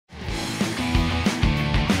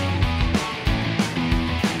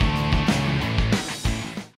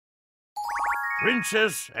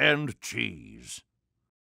Princess and Cheese.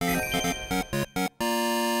 Wow,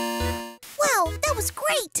 that was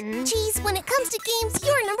great! Cheese, when it comes to games,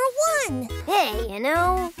 you're #1! Hey, you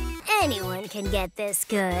know, anyone can get this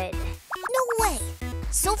good. No way!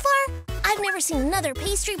 So far, I've never seen another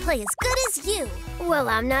pastry play as good as you. Well,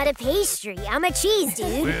 I'm not a pastry. I'm a cheese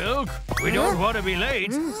dude. Wilk, we don't want to be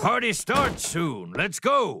late. Party starts soon. Let's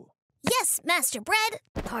go. Yes, Master Bread.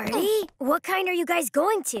 Party? What kind are you guys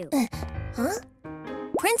going to? Huh?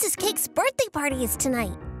 Princess Cake's birthday party is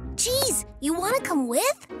tonight. Cheese, you want to come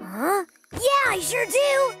with? Huh? Yeah, I sure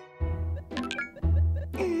do!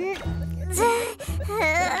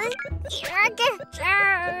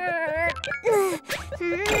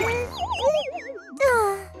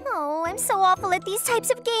 Oh, I'm so awful at these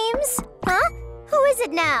types of games. Huh? Who is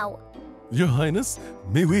it now? Your Highness,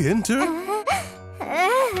 may we enter?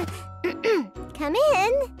 Come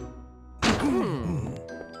in.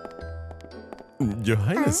 Your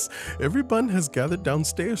Highness, everyone has gathered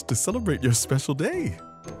downstairs to celebrate your special day.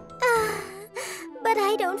 But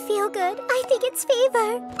I don't feel good. I think it's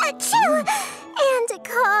fever. Achoo! And a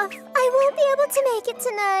cough. I won't be able to make it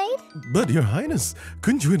tonight. But, Your Highness,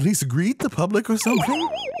 couldn't you at least greet the public or something?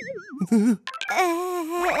 It's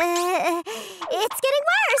getting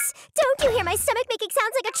worse. Don't you hear my stomach making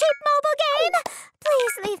sounds like a cheap mobile game?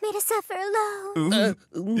 Please leave me to suffer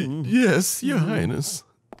alone. Yes, Your Highness.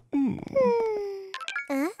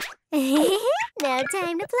 Now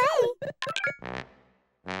time to play.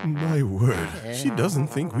 My word, she doesn't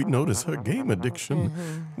think we notice her game addiction.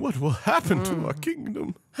 What will happen to our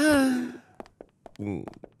kingdom? I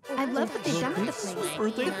love what they've done with the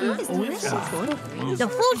place. The food is delicious. The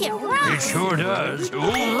food here It rocks! sure does.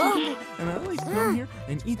 Ooh. And I always come here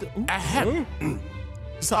and eat the... Ahem.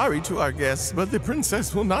 Sorry to our guests, but the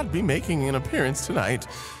princess will not be making an appearance tonight.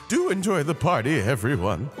 Do enjoy the party,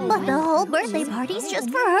 everyone. But the whole birthday party's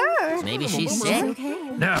just for her. Maybe she's sick.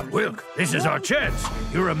 Now, Wilk, this is our chance.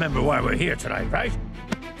 You remember why we're here tonight, right?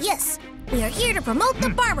 Yes, we are here to promote the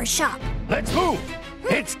barbershop. Let's move.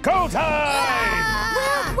 It's go time!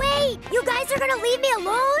 Well, wait! You guys are gonna leave me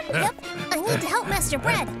alone? Yep, I need to help Master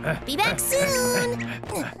Bread. Be back soon.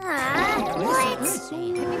 What?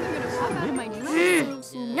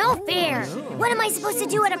 No fair! What am I supposed to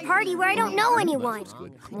do at a party where I don't know anyone?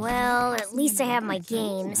 Well, at least I have my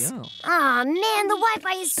games. Aw, man, the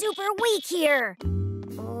Wi-Fi is super weak here.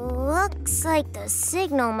 Looks like the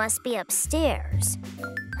signal must be upstairs.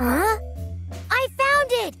 Huh? I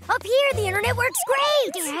found it! Up here, the internet works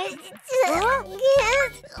great!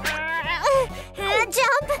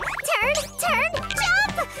 Jump! Turn!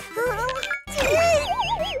 Jump!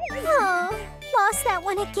 Oh, lost that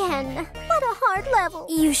one again. What a hard level.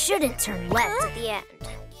 You shouldn't turn left at the end.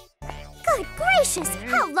 Good gracious!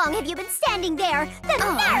 How long have you been standing there? The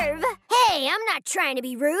nerve! Hey, I'm not trying to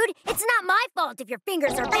be rude. It's not my fault if your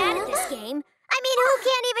fingers are bad at this game. I mean, who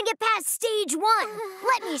can't even get past stage 1?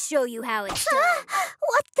 Let me show you how it's done.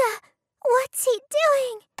 What's he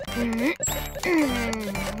doing?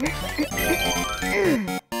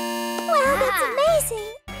 Wow, that's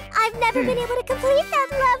amazing. I've never been able to complete that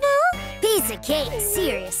level. Piece of cake,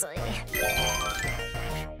 seriously.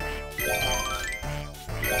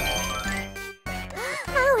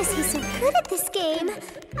 How is he so good at this game?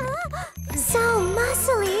 So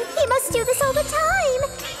muscly. He must do this all the time.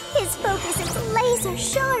 His focus is laser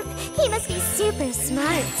sharp. He must be super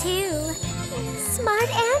smart, too. Smart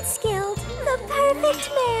and skilled. The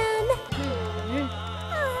perfect man.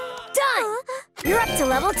 Done! You're up to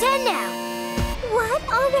level 10 now. What?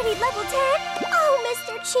 Already level 10? Oh,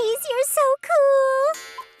 Mr. Cheese, you're so cool.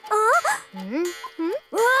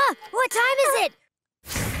 What time is it?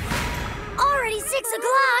 Already 6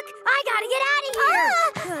 o'clock. I gotta get out of here.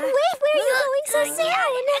 Wait, where are you going so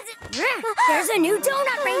soon? There's a new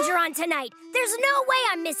Donut Ranger on tonight. There's no way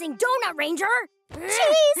I'm missing Donut Ranger.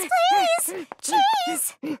 Cheese, please.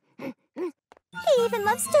 Cheese. He even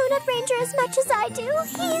loves Donut Ranger as much as I do.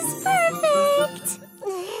 He's perfect.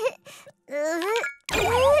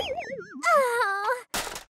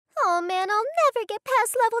 Oh, man, I'll never get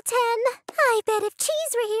past level 10. I bet if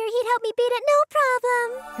Cheese were here, he'd help me beat it no problem.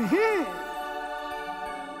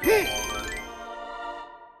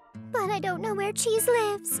 But I don't know where Cheese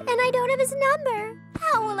lives, and I don't have his number.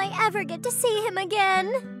 How will I ever get to see him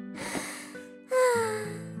again?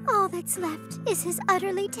 All that's left is his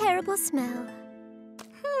utterly terrible smell.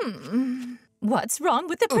 What's wrong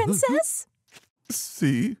with the princess?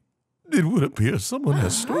 See, it would appear someone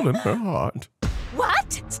has stolen her heart.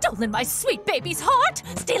 What? Stolen my sweet baby's heart?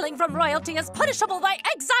 Stealing from royalty is punishable by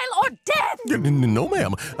exile or death! No,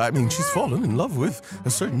 ma'am. I mean, she's fallen in love with a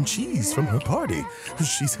certain cheese from her party.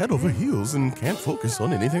 She's head over heels and can't focus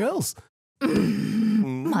on anything else.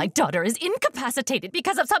 My daughter is incapacitated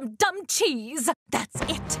because of some dumb cheese. That's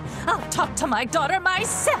it. I'll talk to my daughter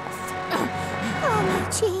myself. Oh, my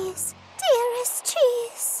cheese. Dearest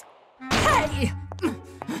cheese. Hey!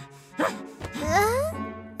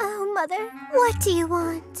 Oh, Mother, what do you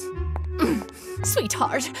want?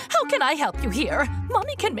 Sweetheart, how can I help you here?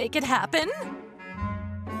 Mommy can make it happen.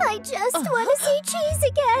 I just want to see cheese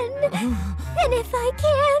again. And if I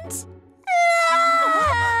can't...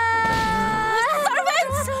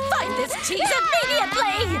 Servants! Find this cheese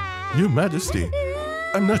immediately! Your Majesty,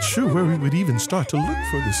 I'm not sure where we would even start to look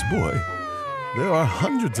for this boy. There are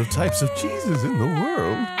hundreds of types of cheeses in the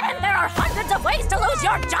world. And there are hundreds of ways to lose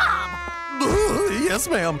your job! Yes,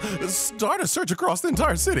 ma'am. Start a search across the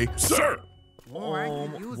entire city. Sir!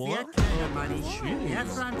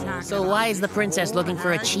 So why is the princess looking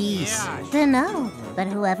for a cheese? Dunno, but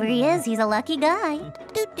whoever he is, he's a lucky guy.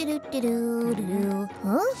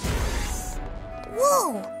 Huh?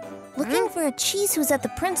 Whoa! Looking for a cheese who's at the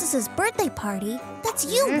princess's birthday party? That's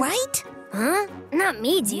you, right? Huh? Not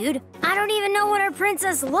me, dude. I don't even know what our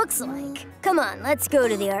princess looks like. Come on, let's go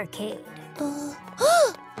to the arcade.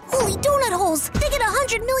 Holy donut holes! They get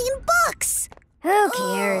 $100 million! Who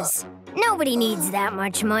cares? Nobody needs that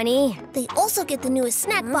much money. They also get the newest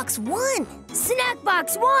Snack Box 1. Snack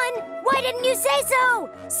Box 1? Why didn't you say so?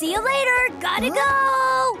 See you later. Gotta go.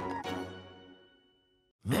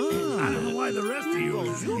 I don't know why the rest of you are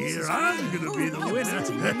here. I'm gonna be the winner.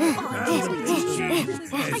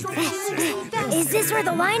 Is this where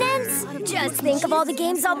the line ends? Just think of all the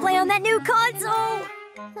games I'll play on that new console.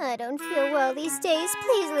 I don't feel well these days.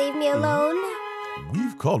 Please leave me alone.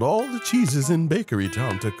 We've called all the cheeses in Bakery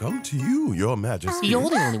Town to come to you, Your Majesty. You're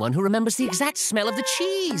the only one who remembers the exact smell of the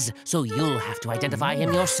cheese, so you'll have to identify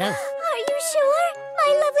him yourself. Are you sure?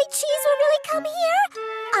 My lovely cheese will really come here?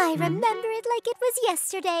 I remember it like it was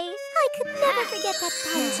yesterday. I could never forget that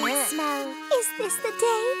pungent smell. Is this the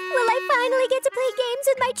day? Will I finally get to play games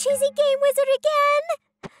with my cheesy game wizard again?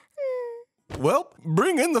 Well,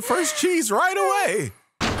 bring in the first cheese right away.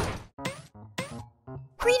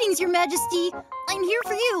 Greetings, Your Majesty. I'm here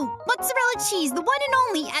for you. Mozzarella cheese, the one and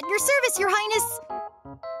only, at your service, Your Highness.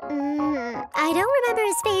 I don't remember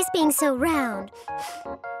his face being so round.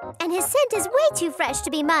 And his scent is way too fresh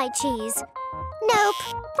to be my cheese. Nope.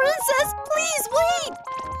 Princess, please wait!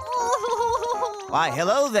 Why,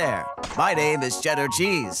 hello there. My name is Cheddar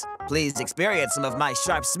Cheese. Please experience some of my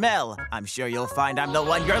sharp smell. I'm sure you'll find I'm the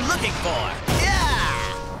one you're looking for.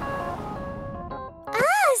 Yeah!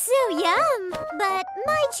 Ah, so yum. But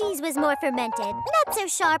my cheese was more fermented. Not so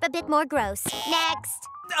sharp, a bit more gross. Next.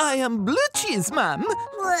 I am blue cheese, ma'am.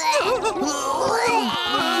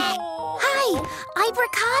 Hi, I'm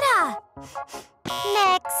Ricotta.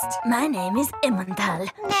 Next. My name is Emmental.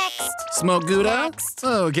 Next. Smoke Gouda? Next.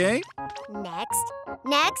 Okay. Next.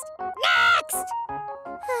 Next. Next!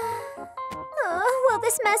 Oh, will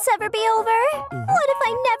this mess ever be over? What if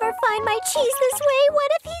I never find my cheese this way?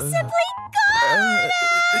 What if he's simply gone?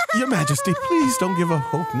 Your Majesty, please don't give up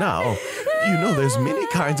hope now. You know there's many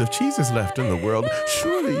kinds of cheeses left in the world.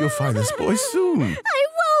 Surely you'll find this boy soon. I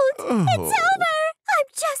won't. It's over. I'm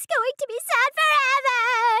just going to be sad forever.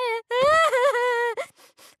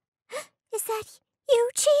 Is that you,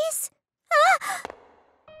 cheese?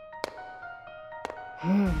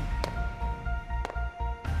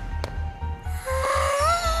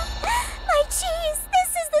 My cheese!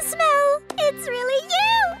 This is the smell! It's really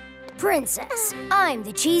you! Princess, I'm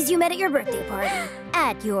the cheese you met at your birthday party.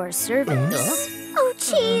 At your service. Oh,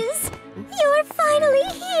 cheese! You're finally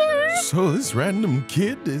here! So this random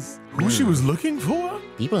kid is who she was looking for?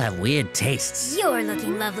 People have weird tastes. You're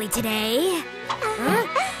looking lovely today.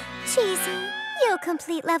 Cheesy, you'll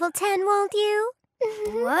complete level 10, won't you?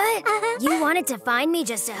 What? You wanted to find me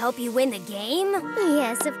just to help you win the game?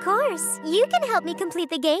 Yes, of course. You can help me complete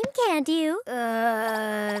the game, can't you?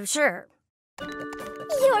 Sure.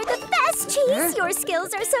 You're the best, Cheese! Your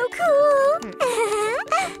skills are so cool!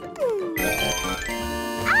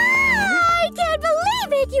 I can't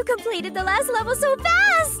believe it! You completed the last level so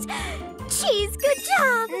fast! Cheese, good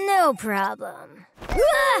job! No problem.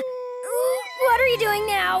 What are you doing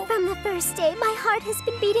now? From the first day, my heart has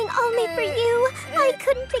been beating only for you. I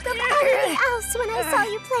couldn't think of anything else when I saw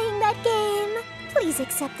you playing that game. Please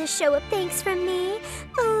accept this show of thanks from me.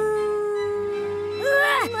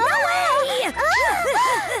 No way!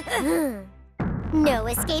 No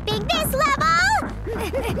escaping this level!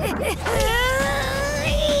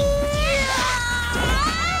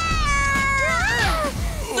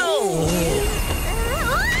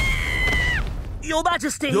 Your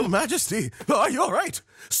Majesty! Your Majesty, are you all right?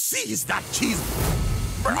 Seize that cheese.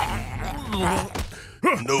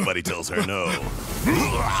 Nobody tells her no.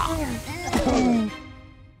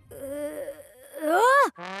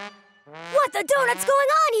 What the donut's going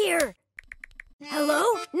on here? Hello?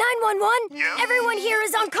 911? Yeah? Everyone here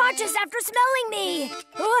is unconscious after smelling me.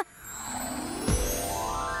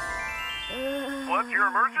 What's your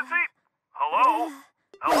emergency? Hello?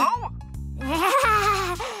 Hello?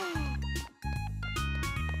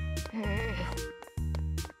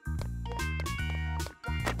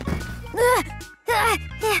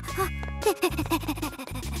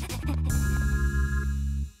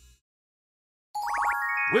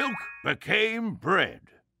 Wilk became bread.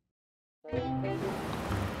 Master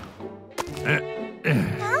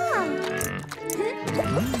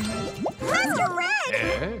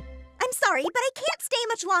Red! I'm sorry, but I can't stay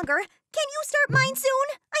much longer. Can you start mine soon?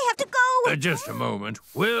 I have to go. Just a moment.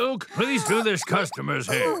 Wilk, please do this customer's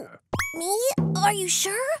hair. Me? Are you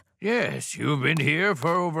sure? Yes, you've been here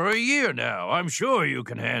for over a year now. I'm sure you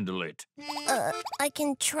can handle it. I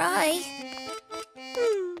can try.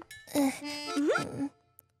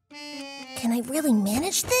 Can I really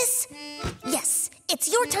manage this? Yes,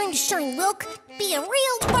 it's your time to shine, Wilk. Be a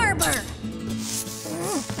real barber.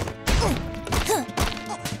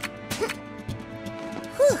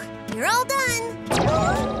 You're all done.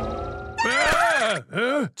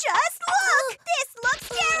 Just look! This looks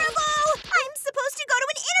terrible! I'm supposed to go to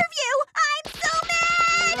an interview! I'm so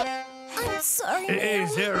mad! I'm sorry,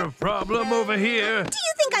 Is there a problem over here? Do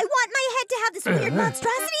you think I want my head to have this weird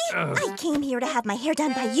monstrosity? I came here to have my hair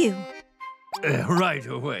done by you. Right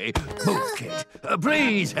away. Move, kid.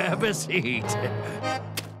 Please have a seat.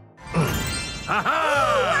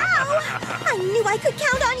 Wow! I knew I could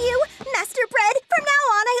count on you! Master Bread, from now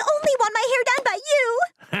on, I only want my hair done by you!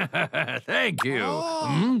 Thank you.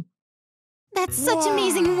 That's such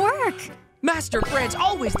amazing work. Master Bread's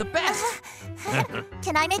always the best.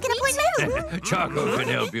 Can I make an appointment? Choco can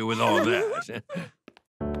help you with all that.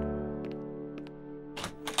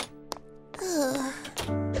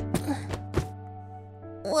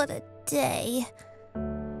 What a day.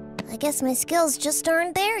 I guess my skills just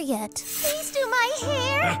aren't there yet. Please do my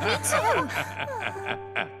hair. Me too.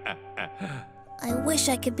 I wish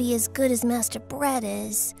I could be as good as Master Bread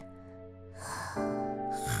is.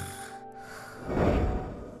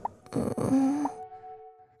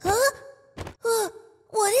 Huh?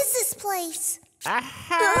 What is this place?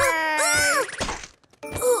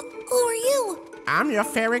 Who are you? I'm your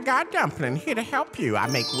fairy god dumpling, here to help you. I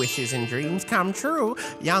make wishes and dreams come true.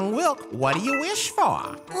 Young Wilk, what do you wish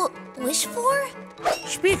for? Wish for?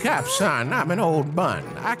 Speak up, son. I'm an old bun.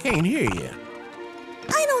 I can't hear you.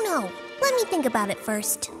 I don't know. Let me think about it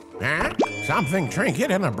first. Huh? Something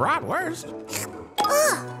trinket and a bratwurst?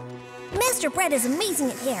 Master Bread is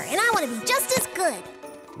amazing at hair, and I want to be just as good.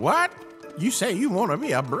 What? You say you want to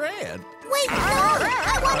be a bread? Wait, no!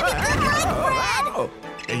 I want to be good like bread! Oh,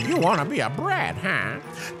 you want to be a bread, huh?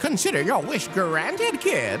 Consider your wish granted,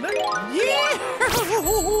 kid. Yeah!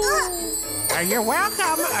 You're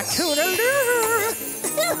welcome. A toodaloo.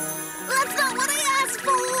 That's not what I asked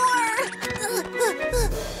for!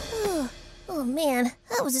 Oh, man,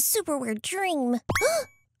 that was a super weird dream.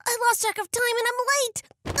 I lost track of time and I'm late!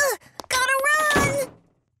 Gotta run!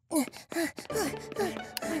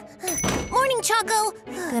 Morning, Choco!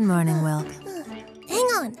 Good morning, Wilk. Hang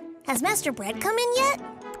on, has Master Bread come in yet?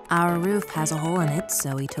 Our roof has a hole in it,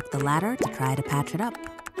 so we took the ladder to try to patch it up.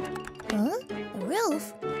 Huh? The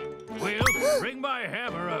roof? Wilk, bring my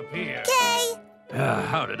hammer up here. Okay!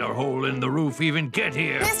 How did our hole in the roof even get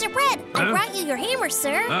here? Master Bread, I brought you your hammer,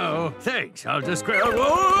 sir. Oh, thanks. I'll just grab...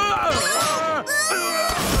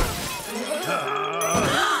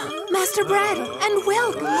 Master Bread and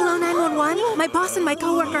Wilk! Hello, 911. My boss and my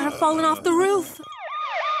coworker have fallen off the roof.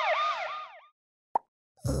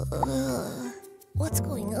 What's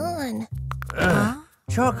going on?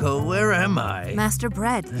 Choco, where am I? Master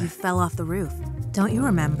Bread, you fell off the roof. Don't you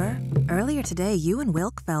remember? Earlier today, you and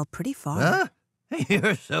Wilk fell pretty far. Huh?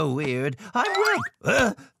 You're so weird. I'm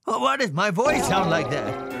Wilk. Why does my voice sound like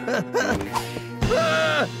that?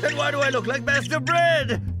 And why do I look like Master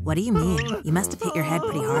Bread? What do you mean? You must have hit your head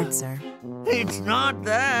pretty hard, sir. It's not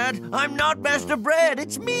that. I'm not Master Bread.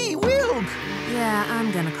 It's me, Wilk. Yeah,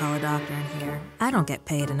 I'm gonna call a doctor in here. I don't get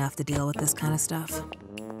paid enough to deal with this kind of stuff.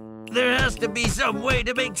 There has to be some way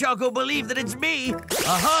to make Choco believe that it's me.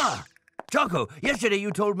 Aha! Choco, yesterday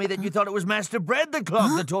you told me that you thought it was Master Bread that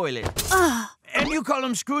clogged the toilet. And you call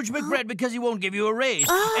him Scrooge McBread because he won't give you a raise.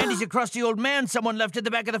 And he's a crusty old man someone left at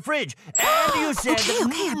the back of the fridge. And you said...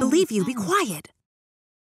 Okay, I believe you. Be quiet.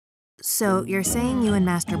 So you're saying you and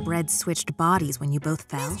Master Bread switched bodies when you both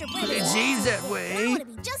fell? It seems that way. Be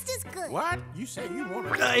just as good. What? You say you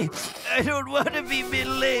want to... I don't want to be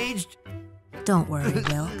middle-aged. Don't worry,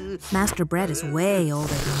 Wilk. Master Bread is way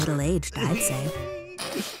older than middle-aged, I'd say.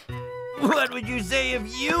 What would you say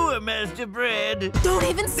if you were Master Bread? Don't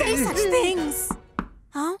even say such things!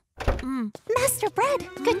 Huh? Master Bread,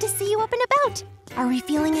 good to see you up and about. Are we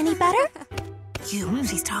feeling any better?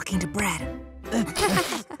 She's talking to Bread.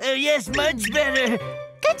 Yes, much better.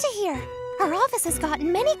 Good to hear. Our office has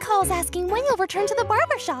gotten many calls asking when you'll return to the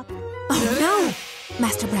barbershop. Oh, no!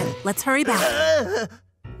 Master Bread, let's hurry back.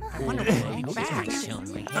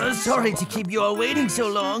 Sorry to keep you all waiting so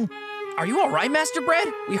long. Are you all right, Master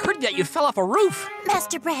Bread? We heard that you fell off a roof.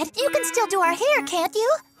 Master Bread, you can still do our hair, can't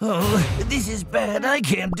you? Oh, this is bad. I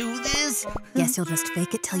can't do this. Guess you'll just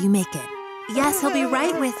fake it till you make it. Yes, he'll be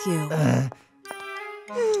right with you.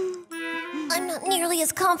 I'm not nearly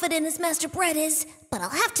as confident as Master Bread is, but I'll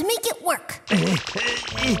have to make it work.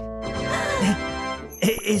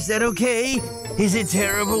 Is that okay? Is it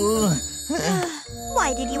terrible?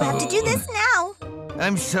 Why did you have to do this now?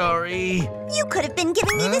 I'm sorry. You could have been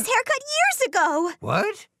giving me this haircut years ago.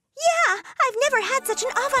 What? Yeah, I've never had such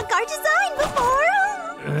an avant-garde design before.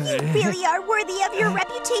 You really are worthy of your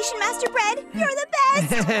reputation, Master Bread. You're the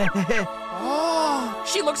best. Oh,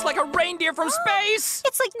 she looks like a reindeer from space.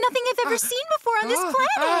 It's like nothing I've ever seen before on this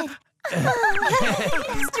planet.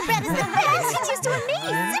 Master Bread is the best. It's just to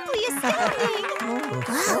amaze, simply astounding.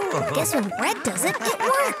 Wow, I guess when Bread does it, it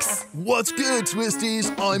works. What's good,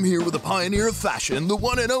 Twisties? I'm here with the pioneer of fashion, the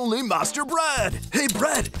one and only Master Bread. Hey,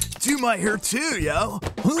 Bread, do my hair too, yo.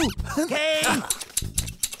 Hey!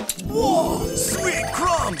 Whoa, sweet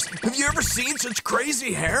crumbs! Have you ever seen such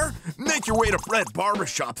crazy hair? Make your way to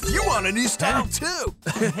BreadBarbershop if you want a new style too.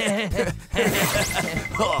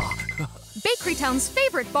 Bakery Town's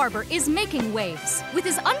favorite barber is making waves. With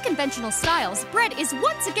his unconventional styles, Bread is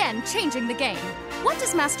once again changing the game. What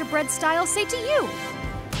does Master Bread's style say to you?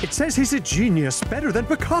 It says he's a genius, better than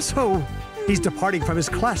Picasso. He's departing from his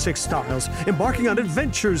classic styles, embarking on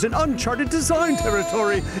adventures in uncharted design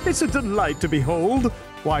territory. It's a delight to behold.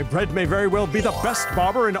 Why, Bread may very well be the best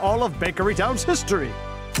barber in all of Bakery Town's history.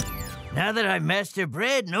 Now that I'm Master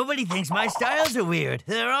Bread, nobody thinks my styles are weird.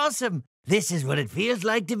 They're awesome. This is what it feels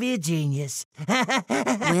like to be a genius.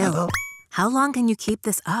 Wilk, how long can you keep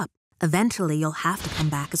this up? Eventually, you'll have to come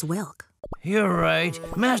back as Wilk. You're right.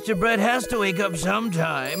 Master Bread has to wake up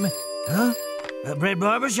sometime. Huh? Bread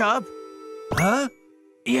Barbershop? Huh?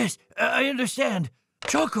 Yes, I understand.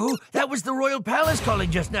 Choco, that was the Royal Palace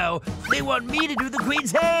calling just now. They want me to do the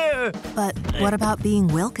Queen's hair. But what about being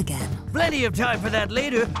Wilk again? Plenty of time for that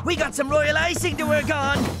later. We got some royal icing to work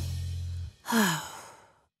on.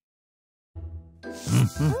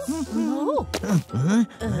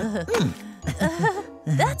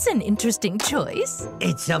 That's an interesting choice.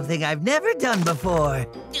 It's something I've never done before.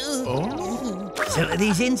 So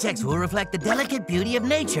these insects will reflect the delicate beauty of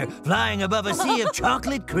nature, flying above a sea of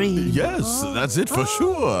chocolate cream. Yes, that's it for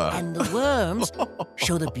sure. And the worms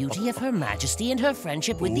show the beauty of Her Majesty and her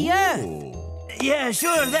friendship with the earth. Yeah,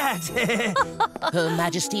 sure, that. Her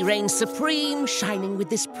Majesty reigns supreme, shining with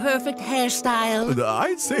this perfect hairstyle.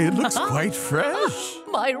 I'd say it looks quite fresh.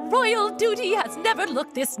 My royal duty has never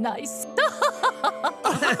looked this nice.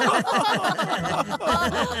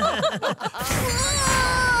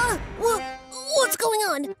 What's going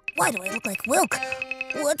on? Why do I look like Wilk?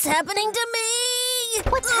 What's happening to me?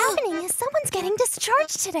 What's happening is someone's getting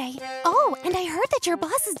discharged today. Oh, and I heard that your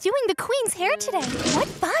boss is doing the Queen's hair today. What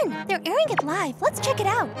fun! They're airing it live. Let's check it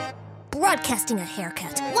out. Broadcasting a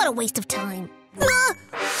haircut. What a waste of time. Why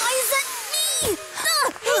is that me?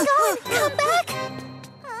 Hang on! Come back!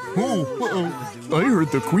 I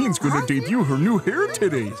heard the Queen's gonna debut her new hair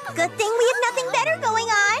today. Good thing we have nothing better going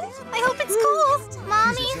on. I hope it's cool.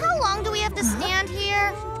 Mommy, how long do we have to stand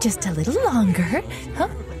here? Just a little longer. Huh?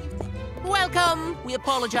 Welcome. We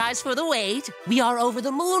apologize for the wait. We are over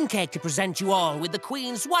the mooncake to present you all with the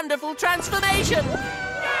Queen's wonderful transformation.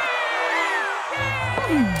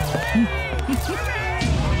 It's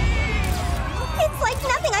like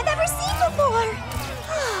nothing I've ever seen before.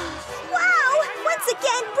 Wow! Once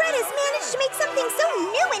again, Bread has managed to make something so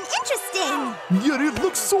new and interesting. Yet it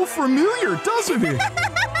looks so familiar, doesn't it?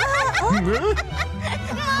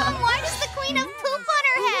 Mom, why does the Queen have poop on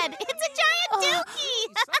her head? It's a giant dookie!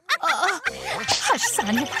 Hush,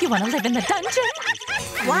 son. You want to live in the dungeon?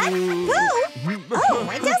 What? Poo? Oh,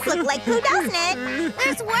 it does look like poo, doesn't it?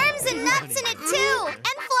 There's worms and nuts in it, too!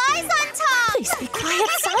 And flies on top! Please be quiet,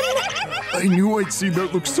 son. I knew I'd see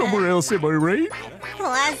that look somewhere else, am I right?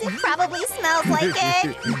 Plus, it probably smells like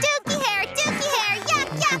it. Dookie hair, yuck,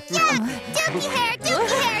 yuck, yuck!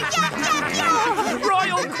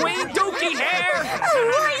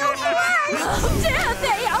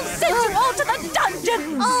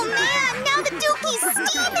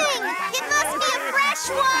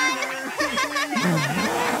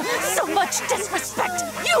 Such disrespect!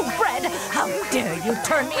 You, Bread! How dare you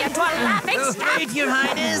turn me into a laughing stock! Wait, Your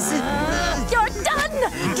Highness! You're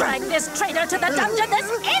done! Drag this traitor to the dungeon this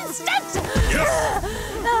instant!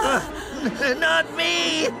 Not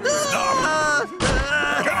me! Stop!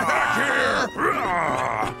 Get back here!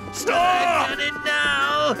 Stop! Get it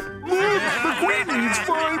now! The queen needs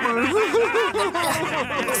fiber!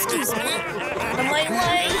 Excuse me. Out of my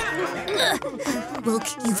way. Wilk,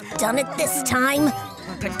 you've done it this time.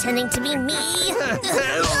 Pretending to be me.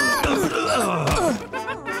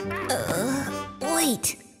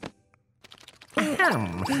 Wait.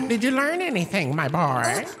 Did you learn anything, my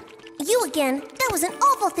boy? You again? That was an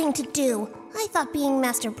awful thing to do. I thought being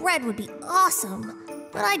Master Bread would be awesome,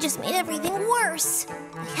 but I just made everything worse.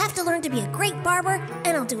 I have to learn to be a great barber,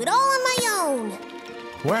 and I'll do it all on my own.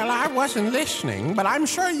 Well, I wasn't listening, but I'm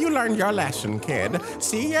sure you learned your lesson, kid.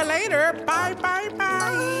 See you later. Bye, bye,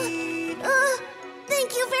 bye.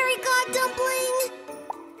 Thank you, Fairy God Dumpling.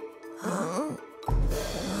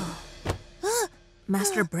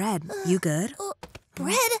 Master Bread, you good?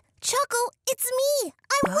 Bread? Choco, it's me.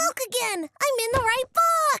 I'm Wilk again. I'm in the right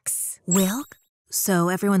box. Wilk? So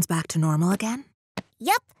everyone's back to normal again?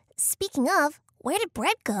 Yep. Speaking of, where did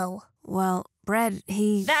Bread go? Well, Bread,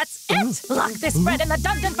 he... That's it! Lock this Bread in the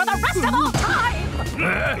dungeon for the rest of all time!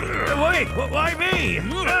 Wait, why me?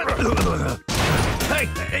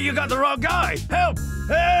 Hey, you got the wrong guy! Help!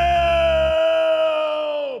 Help!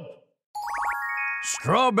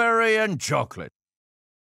 Strawberry and chocolate.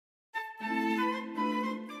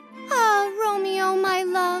 Ah, Romeo, my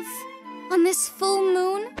love. On this full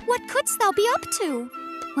moon, what couldst thou be up to?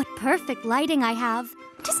 What perfect lighting I have.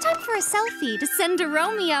 'Tis time for a selfie to send to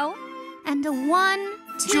Romeo. And a 1,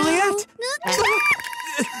 2... Juliet!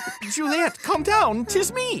 Juliet, calm down.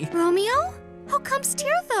 'Tis me. Romeo? How comest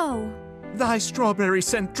here, though? Thy strawberry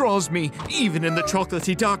scent draws me, even in the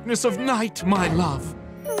chocolatey darkness of night, my love.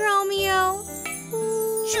 Romeo.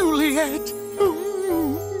 Juliet!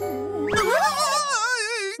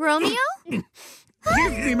 Romeo?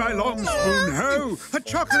 Give me my long spoon, ho! A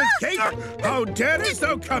chocolate cake! How darest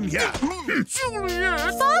thou come here?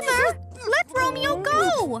 Juliet! Father, let Romeo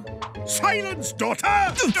go! Silence,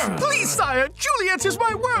 daughter! Please, sire, Juliet is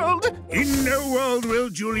my world! In no world will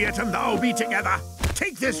Juliet and thou be together.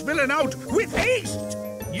 Take this villain out with haste!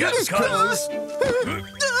 Yes, cuz!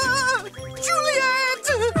 Juliet!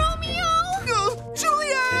 Romeo!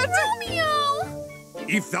 Juliet! Romeo!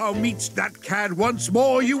 If thou meetst that cad once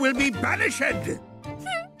more, you will be banished!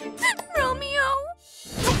 Romeo!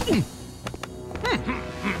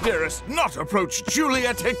 Darest not approach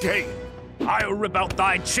Juliet again! I'll rip out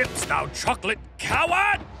thy chips, thou chocolate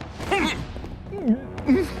coward!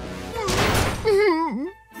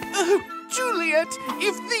 Juliet,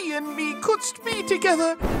 if thee and me couldst be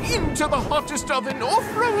together, into the hottest oven or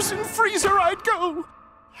frozen freezer I'd go!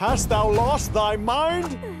 Hast thou lost thy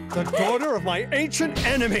mind? The daughter of my ancient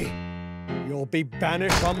enemy! You'll be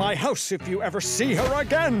banished from my house if you ever see her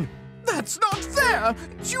again! That's not fair!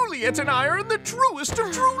 Juliet and I are in the truest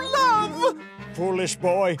of true love! Foolish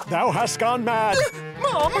boy, thou hast gone mad!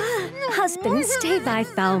 Mom! Husband, stay thy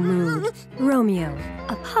foul mood. Romeo,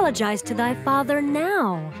 apologize to thy father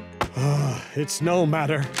now. It's no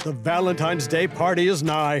matter. The Valentine's Day party is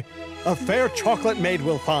nigh. A fair chocolate maid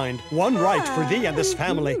we'll find, one right for thee and this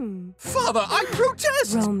family. Father, I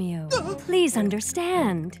protest! Romeo, please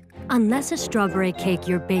understand. Unless a strawberry cake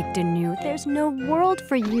you're baked anew, there's no world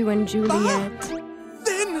for you and Juliet.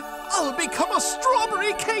 Then I'll become a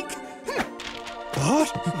strawberry cake!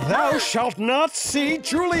 But thou shalt not see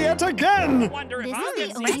Juliet again!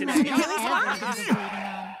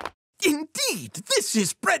 Indeed, this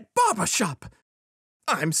is BreadBarbershop.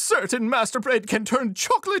 I'm certain Master Bread can turn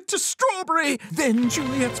chocolate to strawberry. Then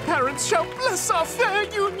Juliet's parents shall bless our fair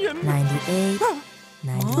union. 98,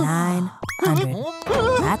 99,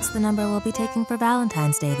 100. That's the number we'll be taking for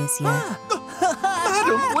Valentine's Day this year.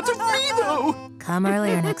 Madam, what of me, though? Come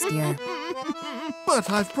earlier next year. But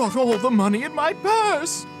I've brought all the money in my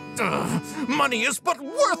purse. Money is but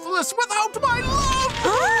worthless without my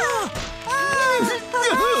love!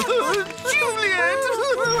 Juliet!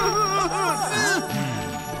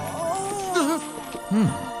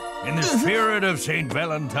 In the spirit of St.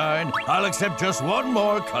 Valentine, I'll accept just one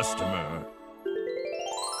more customer.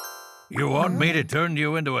 You want me to turn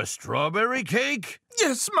you into a strawberry cake?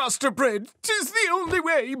 Yes, Master Bread. 'Tis the only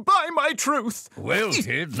way, by my truth. Well,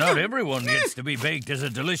 kid, not everyone gets to be baked as a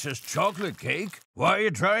delicious chocolate cake. Why are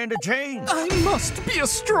you trying to change? I must be a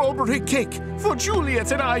strawberry cake for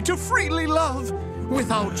Juliet and I to freely love.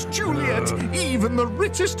 Without Juliet, even the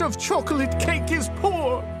richest of chocolate cake is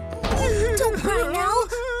poor. Don't cry now.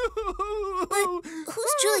 But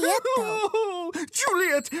who's Juliet, though?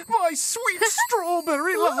 Juliet, my sweet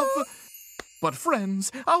strawberry love. But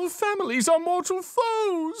friends, our families are mortal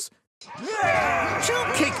foes. Two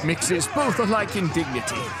cake mixes, both alike in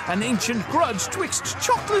dignity. An ancient grudge twixt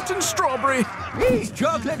chocolate and strawberry. These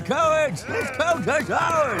chocolate cowards! This coat is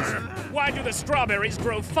ours! Why do the strawberries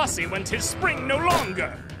grow fussy when 'tis spring no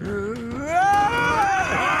longer?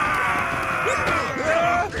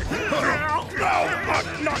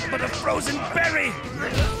 Not but a frozen berry!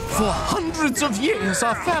 For hundreds of years,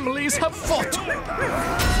 our families have fought.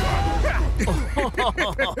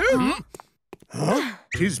 Huh?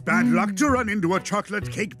 'Tis bad luck to run into a chocolate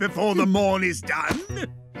cake before the morn is done.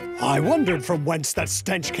 I wondered from whence that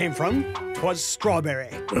stench came from. 'Twas strawberry.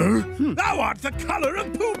 Thou art the color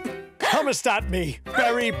of poop! Comest at me,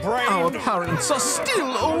 berry brain! Our parents are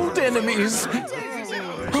still old enemies.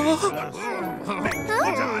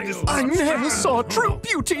 I never saw true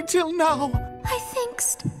beauty till now. I think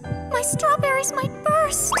my strawberries might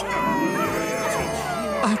burst.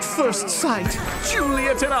 At first sight,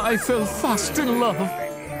 Juliet and I fell fast in love.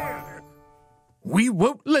 We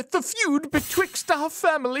won't let the feud betwixt our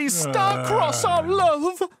families star-cross our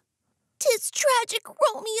love. 'Tis tragic,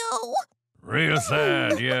 Romeo. Real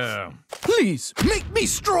sad, yeah. Please, make me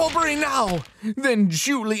strawberry now. Then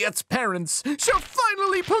Juliet's parents shall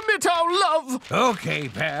finally permit our love. Okay,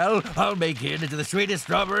 pal. I'll make it into the sweetest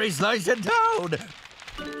strawberry slice in town.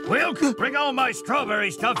 Wilk, bring all my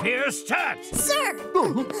strawberry stuff here, stat! Sir!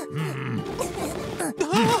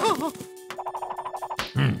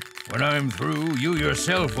 When I'm through, you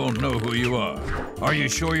yourself won't know who you are. Are you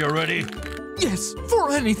sure you're ready? Yes,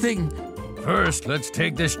 for anything. First, let's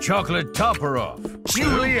take this chocolate topper off.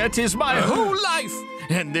 Juliet is my whole life,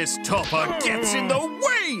 and this topper gets in the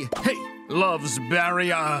way. Hey, love's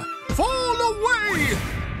barrier, fall away!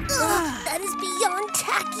 That is beyond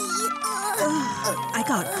tacky. I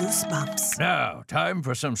got goosebumps. Now, time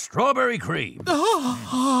for some strawberry cream.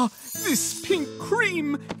 This pink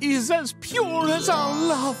cream is as pure as our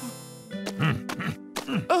love.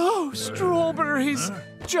 Oh, strawberries,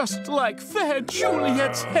 just like fair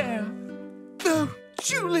Juliet's hair. Oh,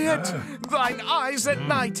 Juliet, thine eyes at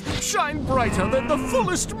night shine brighter than the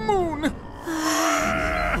fullest moon.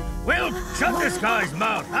 Wilk, shut this guy's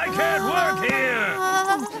mouth. I can't work here.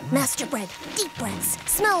 Master Bread, deep breaths.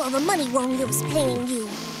 Smell all the money Romeo's paying you.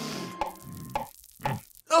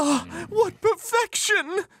 Oh, what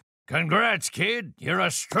perfection! Congrats, kid. You're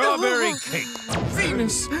a strawberry cake.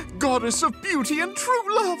 Venus, goddess of beauty and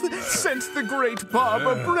true love, sent the great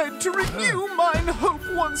Barber bread to renew mine hope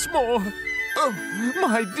once more. Oh,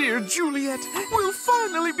 my dear Juliet, we'll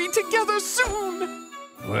finally be together soon.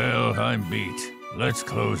 Well, I'm beat. Let's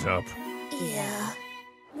close up. Yeah.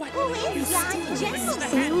 Who is yon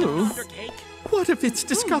gentleman? Ooh. What if it's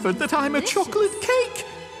discovered that I'm a chocolate cake?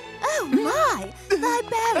 Oh my! Thy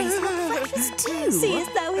berries look fresh too.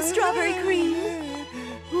 Seest thou his strawberry cream?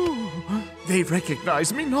 They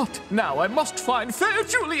recognize me not. Now I must find fair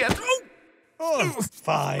Juliet. Oh,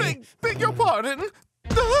 fie. Beg your pardon.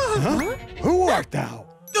 Huh? Who art thou?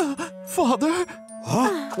 Father.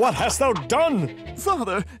 Huh? What hast thou done?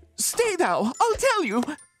 Father, stay thou. I'll tell you.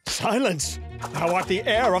 Silence! Thou art the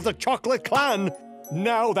heir of the chocolate clan.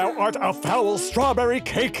 Now thou art a foul strawberry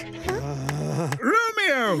cake.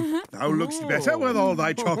 Romeo, thou look'st better with all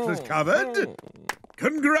thy chocolate covered.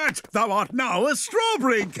 Congrats, thou art now a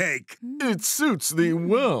strawberry cake. It suits thee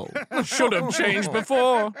well. Should have changed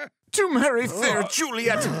before. To marry fair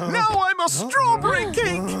Juliet, now I'm a strawberry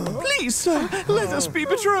cake. Please, sir, let us be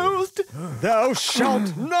betrothed. Thou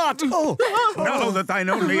shalt not. Now that thine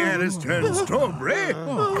only heir is turned strawberry,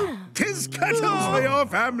 'tis cuddles for your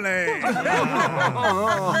family.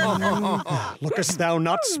 Lookest thou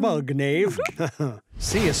not smug, knave?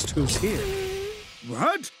 Seest who's here.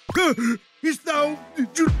 What? Is thou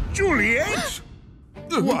Juliet?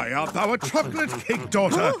 Why art thou a chocolate cake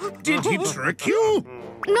daughter? Did he trick you?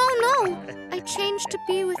 No. I changed to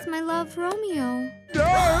be with my love, Romeo.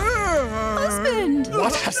 Husband!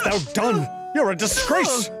 What hast thou done? You're a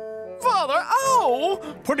disgrace. Father, ow!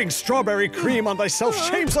 Putting strawberry cream on thyself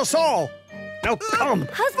shames us all. Now come.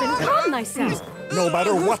 Husband, calm thyself. No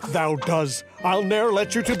matter what thou does, I'll ne'er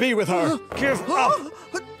let you to be with her. Give up.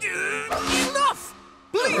 Enough!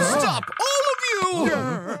 Please stop, all of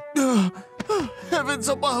you! Heavens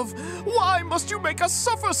above, why must you make us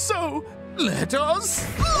suffer so? Let us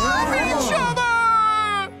love each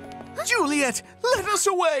other! Juliet, let us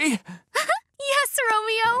away! Yes,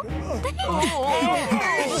 Romeo!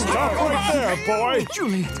 Stop right there, boy!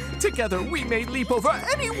 Juliet, together we may leap over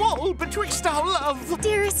any wall betwixt our love!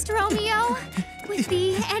 Dearest Romeo, with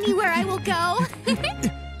thee anywhere I will go.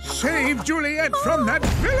 Save Juliet from that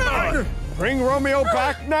villain! Bring Romeo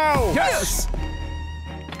back now! Yes!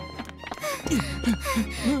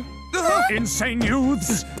 Insane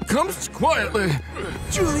youths! Come quietly!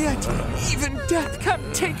 Juliet, even death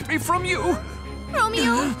can't take me from you!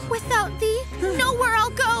 Romeo, without thee, nowhere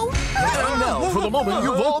I'll go. And now for the moment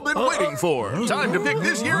you've all been waiting for. Time to pick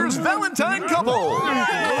this year's Valentine couple.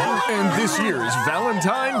 And this year's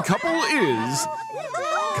Valentine couple is...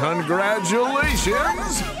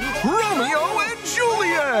 Congratulations, Romeo and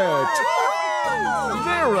Juliet!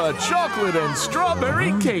 They're a chocolate and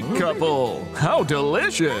strawberry cake couple. How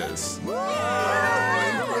delicious! What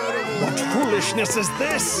foolishness is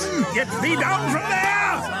this? Get thee down from there!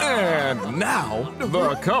 And now,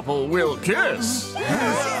 the couple will kiss.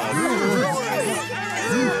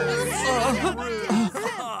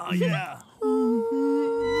 Yeah.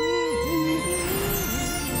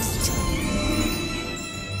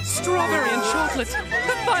 Strawberry and chocolate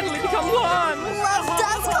have finally become one. Love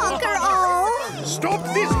does conquer all. Stop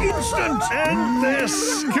this instant! And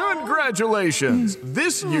this. Congratulations!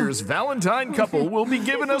 This year's Valentine couple will be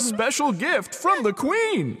given a special gift from the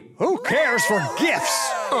Queen. Who cares for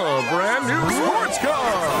gifts? A brand new sports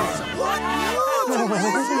car.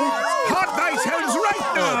 Hot thyself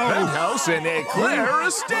right A now! penthouse in Eclair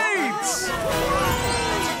Estates.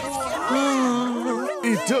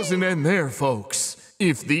 It doesn't end there, folks.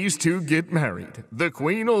 If these two get married, the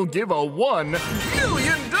Queen will give a $1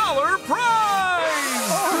 million prize!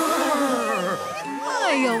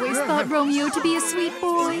 I always thought Romeo to be a sweet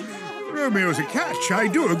boy. Romeo's a catch, I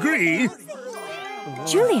do agree.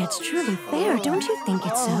 Juliet's truly fair, don't you think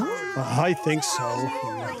it's so? I think so.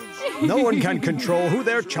 No one can control who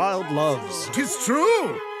their child loves. 'Tis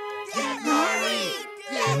true. Get married!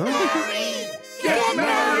 Get married! Get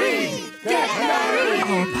married! Get married!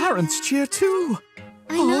 Our parents cheer too.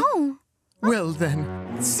 I know. Well then,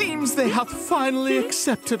 seems they have finally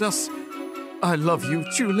accepted us. I love you,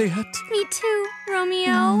 Juliet. Me too,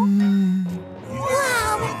 Romeo.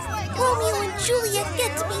 Wow! Romeo and Juliet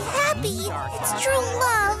get to be happy. It's true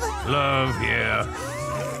love. Love, yeah.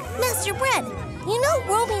 Master Bread, you know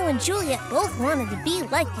Romeo and Juliet both wanted to be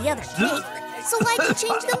like the other cake. So why'd you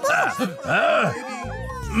change them both?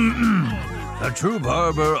 A true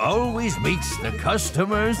barber always meets the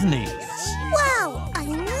customer's needs. Wow! I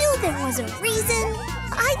knew there was a reason.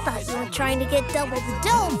 I thought you were trying to get double the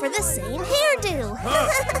dough for the same hairdo.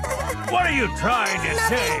 What are you trying to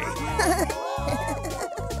say?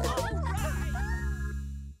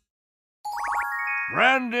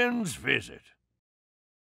 Brandon's visit.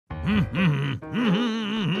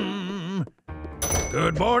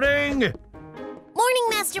 Good morning. Morning,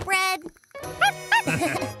 Master Bread.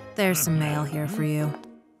 There's some mail here for you.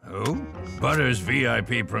 Oh, Butter's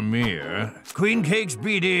VIP premiere. Queen Cake's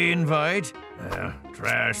BD invite.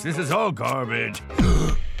 Trash. This is all garbage.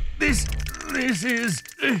 This is...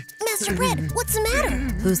 Master Bread, what's the matter?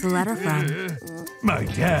 Who's the letter from? My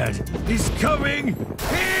dad is coming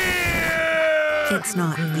here! It's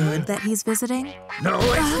not good that he's visiting? No,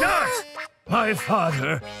 it's not! My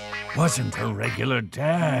father wasn't a regular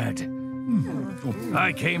dad.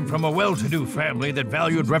 I came from a well-to-do family that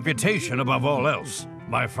valued reputation above all else.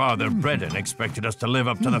 My father, Bredden, expected us to live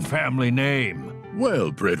up to the family name.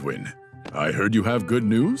 Well, Bredwin, I heard you have good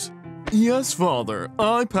news? Yes, Father.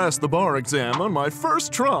 I passed the bar exam on my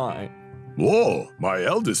first try. Whoa, my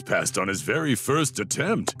eldest passed on his very first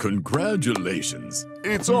attempt. Congratulations.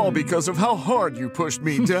 It's all because of how hard you pushed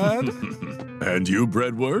me, Dad. And you,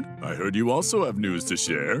 Bredward? I heard you also have news to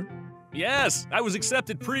share. Yes, I was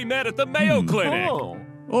accepted pre-med at the Mayo Clinic.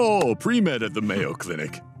 Oh, pre-med at the Mayo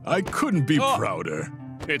Clinic. I couldn't be prouder.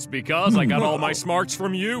 It's because I got all my smarts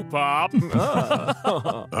from you, Pop.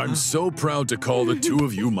 I'm so proud to call the two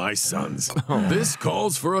of you my sons. This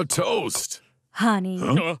calls for a toast. Honey,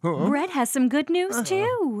 Brett has some good news,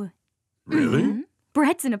 too. Really?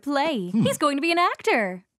 Brett's in a play. He's going to be an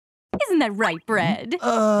actor. Isn't that right, Brett?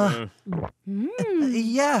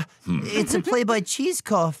 Yeah, it's a play by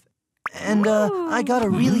Cheesecoff. And, I got a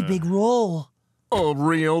really big role. A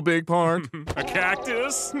real big part? A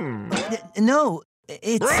cactus? No,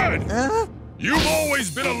 it's... Brad! You've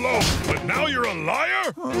always been a loaf, but now you're a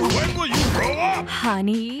liar? When will you grow up?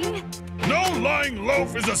 Honey? No lying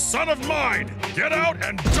loaf is a son of mine! Get out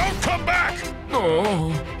and don't come back!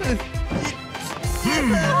 Oh.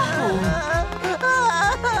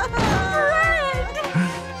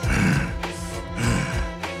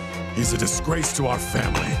 He's a disgrace to our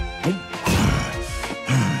family.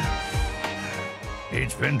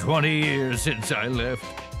 It's been 20 years since I left,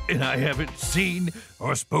 and I haven't seen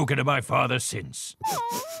or spoken to my father since.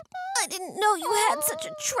 I didn't know you had such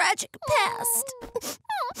a tragic past.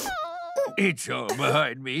 It's all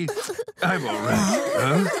behind me. I'm all right.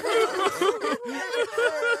 Huh?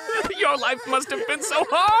 Your life must have been so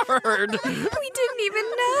hard. We didn't even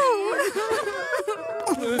know.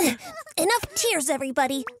 Enough tears,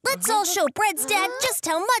 everybody. Let's all show Bread's dad just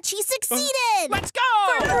how much he succeeded. Let's go!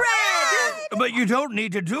 For Bread! But you don't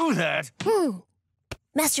need to do that.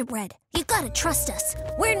 Master Bread, you gotta trust us.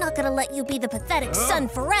 We're not gonna let you be the pathetic son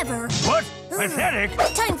forever. What? Pathetic?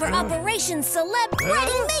 Time for Operation Celeb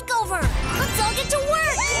Breading Makeover. Let's all get to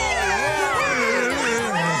work.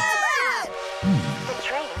 The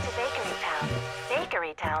train to Bakery Town.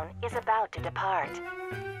 Bakery Town is about to depart.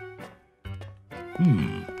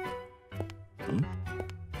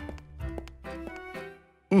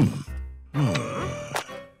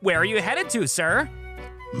 Where are you headed to, sir?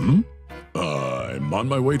 I'm on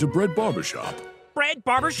my way to BreadBarbershop. Bread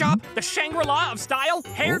Barbershop, the Shangri-La of style,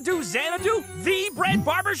 hairdo Xanadu, the Bread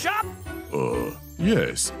Barbershop?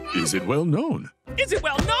 Yes. Is it well known? Is it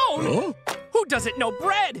well known? Huh? Who doesn't know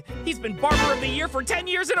Bread? He's been Barber of the Year for 10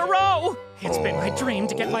 years in a row. It's been my dream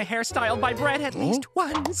to get my hair styled by Bread at least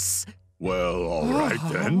once. Well, all right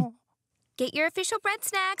then. Get your official bread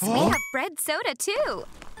snacks. We have bread soda, too.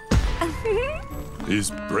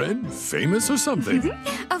 Is Bread famous or something?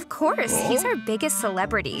 Of course. He's our biggest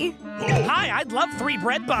celebrity. Hi, I'd love 3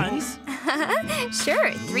 bread buns.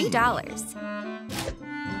 Sure, $3.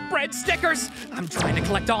 Bread stickers. I'm trying to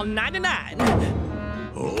collect all 99.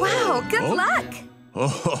 Wow, good luck.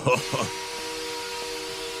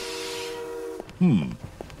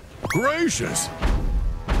 Gracious.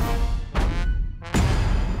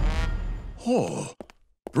 Oh,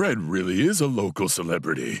 Bread really is a local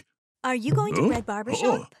celebrity. Are you going to Bread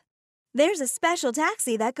Barbershop? There's a special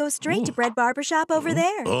taxi that goes straight to Bread Barbershop over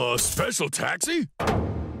there. A special taxi?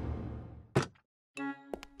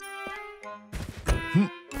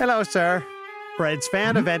 Hello, sir. Bread's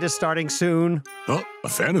fan event is starting soon. Oh, a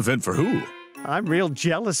fan event for who? I'm real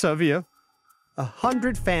jealous of you.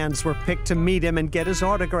 100 fans were picked to meet him and get his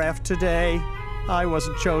autograph today. I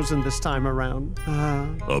wasn't chosen this time around.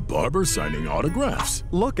 A barber signing autographs?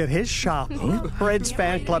 Look at his shop. Bread's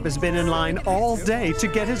fan club has been in line all day to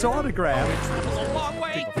get his autograph.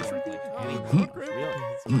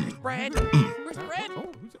 Bread? Where's Bread?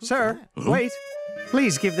 Sir, wait.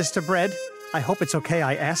 Please give this to Bread. I hope it's okay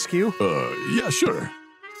I ask you. Yeah, sure.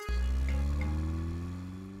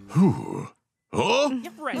 Whew. Oh?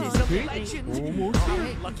 Bread is a legend.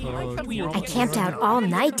 I camped out all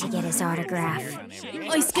night to get his autograph.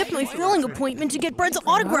 I skipped my filling appointment to get Bread's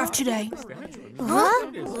autograph today. Huh?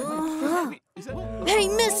 Hey,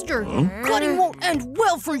 mister! Cutting won't end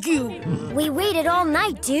well for you! We waited all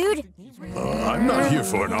night, dude. I'm not here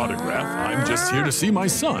for an autograph. I'm just here to see my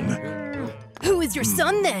son. Who is your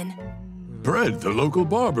son, then? Bread, the local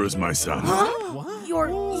barber, is my son. Huh? What?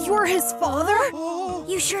 You're his father?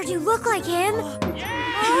 You sure do look like him.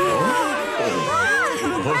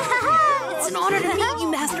 It's an honor to meet you,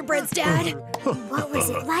 Master Bread's dad. What was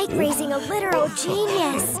it like raising a literal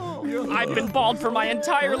genius? I've been bald for my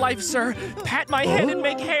entire life, sir. Pat my head and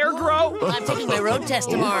make hair grow. I'm taking my road test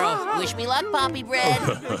tomorrow. Wish me luck, Poppy Bread.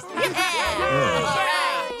 All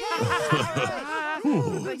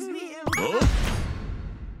right.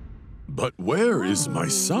 But where is my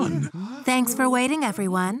son? Thanks for waiting,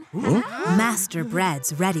 everyone. Master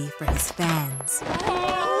Bread's ready for his fans.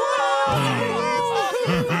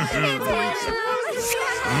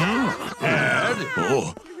 Dad?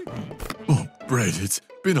 Oh, Bread, it's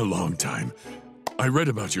been a long time. I read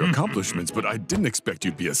about your accomplishments, but I didn't expect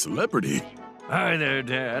you'd be a celebrity. Hi there,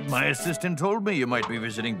 Dad. My assistant told me you might be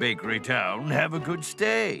visiting Bakery Town. Have a good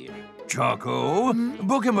stay. Choco,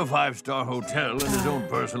 book him a 5-star hotel and his own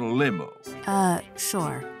personal limo.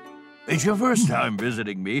 Sure. It's your first time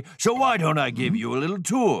visiting me, so why don't I give you a little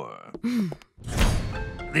tour?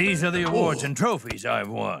 These are the awards and trophies I've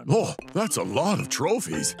won. Oh, that's a lot of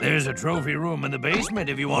trophies. There's a trophy room in the basement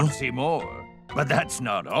if you want to see more. But that's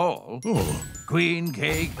not all. Queen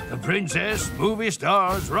cake, the princess, movie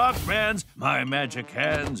stars, rock bands, my magic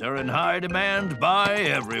hands are in high demand by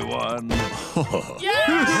everyone.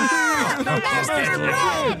 Yeah! Master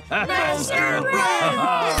Bread! Master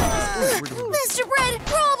Bread! Master Bread,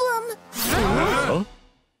 problem!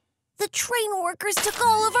 The train workers took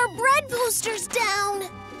all of our bread posters down.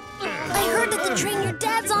 I heard that the train your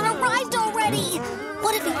dad's on arrived already.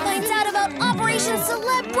 What if he finds out about Operation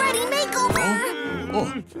Celeb Breading Makeover?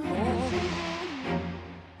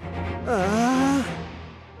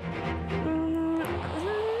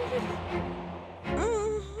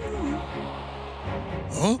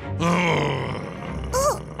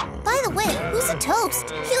 Oh, by the way, who's a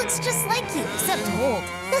toast? He looks just like you, except old.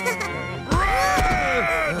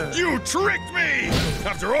 You tricked me!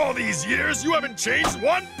 After all these years, you haven't changed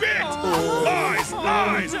one bit! Lies,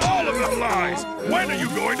 lies, all of them lies! When are you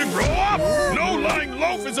going to grow up? No lying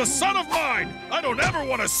loaf is a son of mine! I don't ever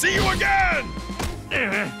want to see you again!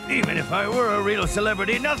 Even if I were a real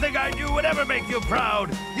celebrity, nothing I do would ever make you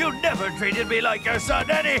proud. You never treated me like your son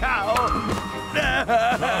anyhow.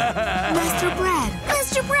 Master Bread!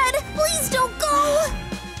 Master Bread, please don't go!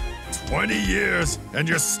 20 years, and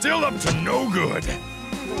you're still up to no good.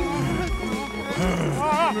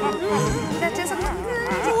 That isn't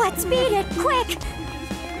good. Let's beat it, quick!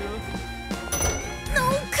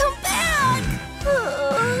 No, come back!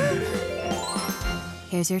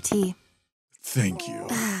 Here's your tea. Thank you.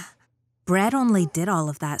 Bread only did all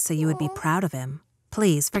of that so you would be proud of him.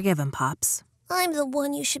 Please forgive him, Pops. I'm the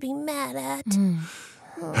one you should be mad at.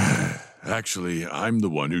 Actually, I'm the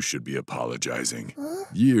one who should be apologizing.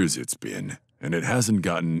 Years it's been, and it hasn't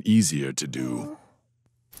gotten easier to do.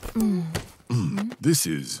 This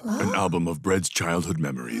is an album of Bread's childhood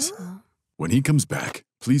memories. When he comes back,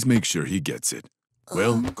 please make sure he gets it.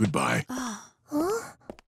 Well, goodbye.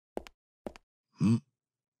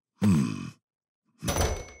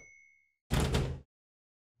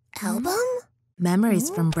 Album?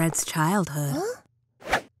 Memories from Bread's childhood.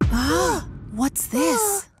 What's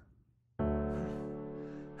this?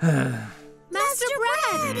 Master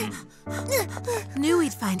Bread! Knew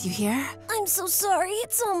we'd find you here. I'm so sorry.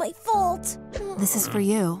 It's all my fault. This is for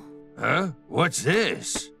you. Huh? What's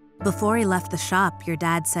this? Before he left the shop, your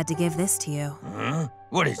dad said to give this to you. Huh?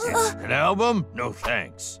 What is this? An album? No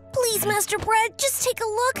thanks. Please, Master Bread, just take a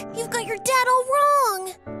look. You've got your dad all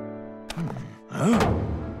wrong. Huh?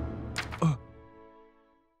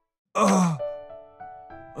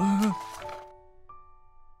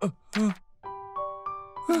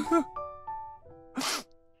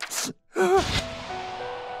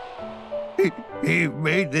 He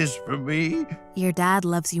made this for me? Your dad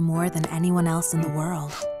loves you more than anyone else in the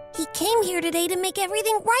world. He came here today to make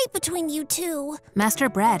everything right between you two. Master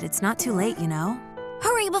Bread, it's not too late, you know.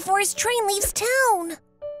 Hurry before his train leaves town.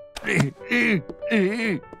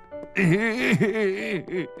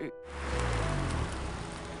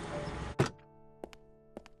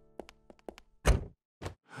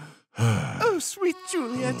 Oh, sweet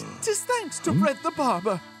Juliet, 'tis thanks to Bread the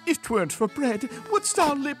Barber. If 'tweren't for Bread, wouldst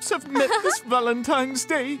our lips have met this Valentine's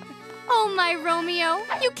Day? Oh, my Romeo,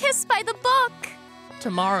 you kissed by the book.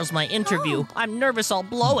 Tomorrow's my interview. I'm nervous I'll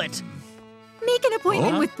blow it. Make an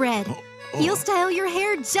appointment with Bread. He'll style your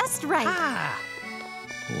hair just right.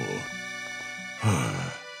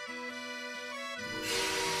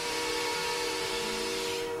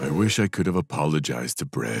 I wish I could have apologized to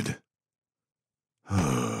Bread.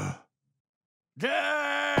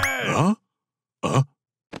 Dad!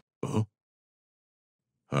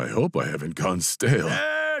 I hope I haven't gone stale.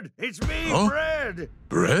 Dad! It's me, Bread!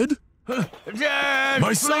 Bread? Dad!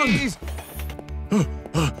 My please. son!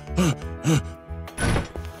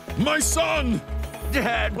 My son!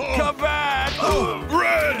 Dad, come back!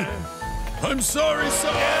 Bread! I'm sorry,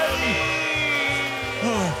 son!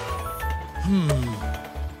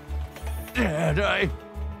 Dad,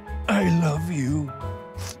 I love you.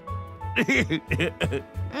 Hey,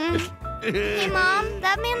 Mom,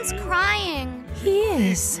 that man's crying. He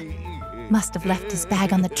is. Must have left his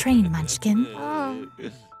bag on the train, Munchkin. Oh.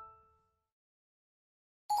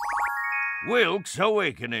 Wilk's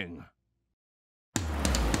Awakening.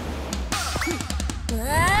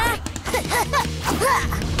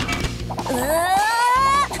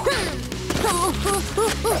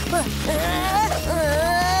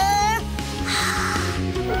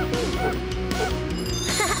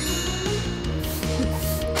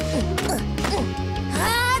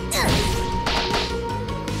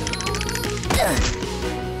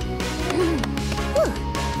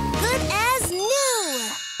 Good as new.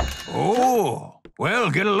 Oh, well,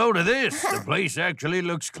 get a load of this. The place actually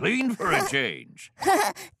looks clean for a change.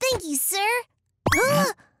 Thank you, sir.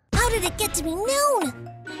 How did it get to be noon?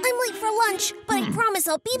 I'm late for lunch, but I promise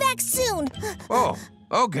I'll be back soon. Oh,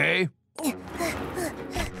 okay.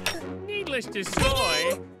 Needless to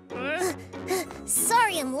say...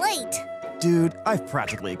 Sorry I'm late. Dude, I've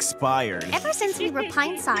practically expired. Ever since we were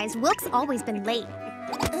pint-sized, Wilk's always been late.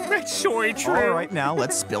 That's so true. All right, now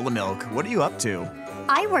let's spill the milk. What are you up to?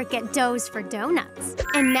 I work at Dough's for Donuts.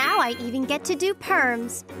 And now I even get to do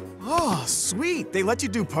perms. Oh, sweet. They let you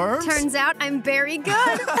do perms? Turns out I'm very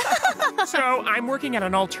good. So, I'm working at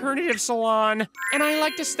an alternative salon, and I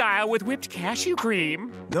like to style with whipped cashew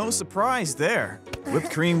cream. No surprise there.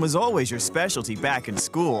 Whipped cream was always your specialty back in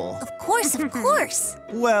school. Of course, of course.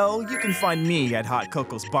 Well, you can find me at Hot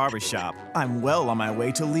Coco's Barbershop. I'm well on my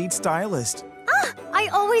way to lead stylist. Ah, I I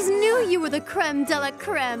always knew you were the creme de la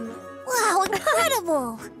creme. Wow,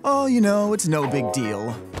 incredible! Oh, it's no big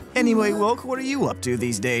deal. Anyway, Wilk, what are you up to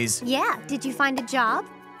these days? Yeah, did you find a job?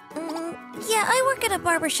 Yeah, I work at a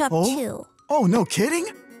barbershop too. Oh, no kidding?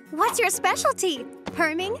 What's your specialty?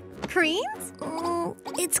 Perming? Creams?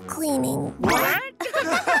 It's cleaning. What?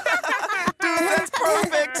 That's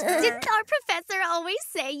perfect! Didn't our professor always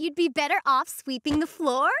say you'd be better off sweeping the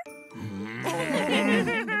floor?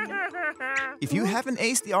 If you haven't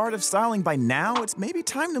aced the art of styling by now, it's maybe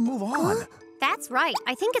time to move on. That's right.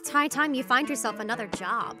 I think it's high time you find yourself another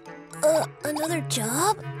job. Another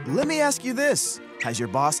job? Let me ask you this. Has your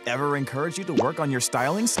boss ever encouraged you to work on your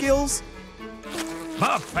styling skills?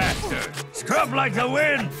 Puff faster! Scrub like the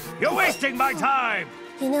wind! You're wasting my time!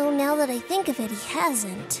 Now that I think of it, he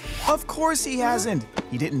hasn't. Of course he hasn't.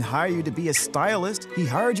 He didn't hire you to be a stylist. He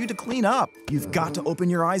hired you to clean up. You've got to open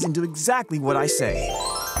your eyes and do exactly what I say.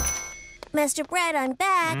 Master Bread, I'm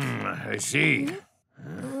back. I see.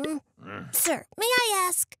 Sir, may I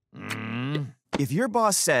ask? If your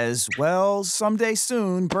boss says, well, someday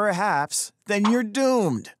soon, perhaps, then you're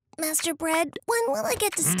doomed. Master Bread, when will I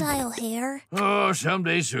get to style hair? Oh,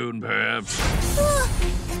 someday soon, perhaps.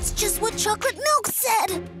 That's just what Chocolate Milk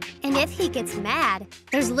said! And if he gets mad,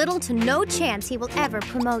 there's little to no chance he will ever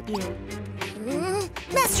promote you.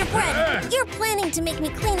 Master Bread, you're planning to make me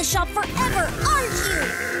clean a shop forever,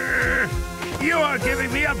 aren't you? You are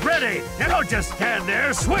giving me a bready! Now don't just stand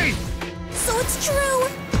there, sweep! So it's true!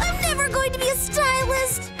 I'm never going to be a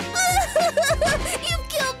stylist! You've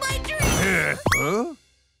killed my dream!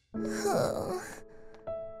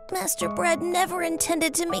 Master Bread never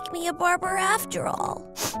intended to make me a barber after all.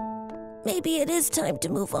 Maybe it is time to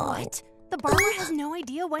move on. The barber has no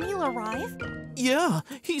idea when he'll arrive? Yeah,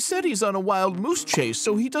 he said he's on a wild moose chase,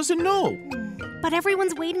 so he doesn't know. But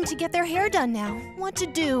everyone's waiting to get their hair done now. What to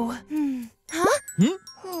do? Huh?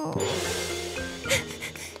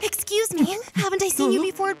 Excuse me, haven't I seen you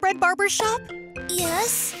before at BreadBarbershop?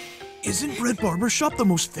 Yes. Isn't BreadBarbershop the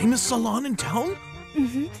most famous salon in town?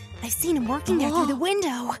 I've seen him working there through the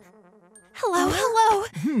window. Hello.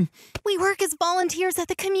 We work as volunteers at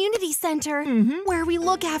the community center, where we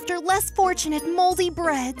look after less fortunate moldy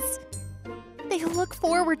breads. They look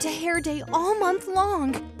forward to hair day all month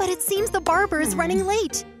long, but it seems the barber is running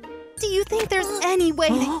late. Do you think there's any way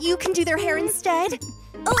that you can do their hair instead?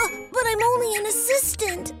 But I'm only an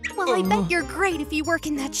assistant. Well, I bet you're great if you work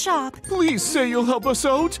in that shop. Please say you'll help us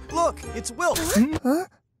out. Look, it's Wilk.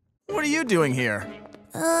 What are you doing here?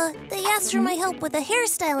 They asked for my help with a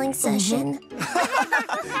hairstyling session.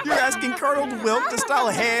 You're asking Colonel Wilk to style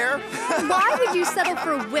hair? Why would you settle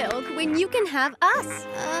for Wilk when you can have us?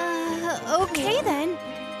 Okay then.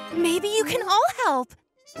 Maybe you can all help.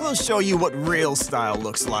 We'll show you what real style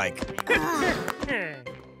looks like.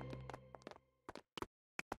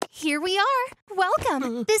 Here we are.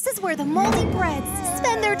 Welcome. This is where the moldy breads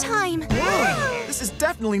spend their time. This is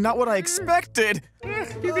definitely not what I expected.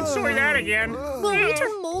 You can say that again. Will we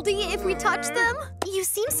turn moldy if we touch them? You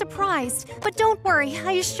seem surprised, but don't worry,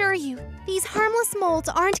 I assure you. These harmless molds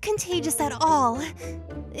aren't contagious at all.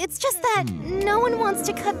 It's just that no one wants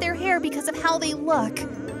to cut their hair because of how they look.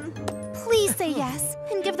 Please say yes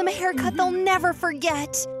and give them a haircut they'll never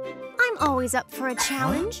forget. I'm always up for a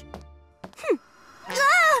challenge.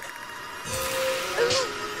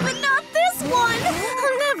 But not this one!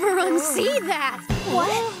 I'll never unsee that.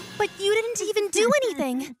 What? But you didn't even do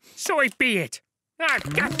anything. Soy be it. I've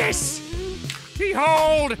got this.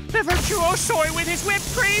 Behold, the virtuosoy with his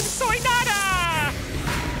whipped cream soy nada!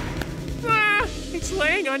 It's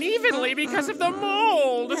laying unevenly because of the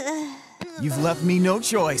mold. You've left me no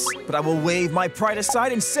choice, but I will wave my pride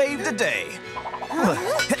aside and save the day.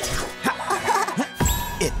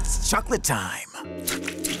 It's chocolate time.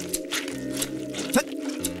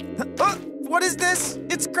 What is this?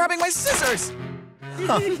 It's grabbing my scissors!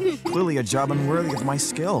 Clearly a job unworthy of my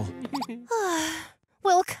skill.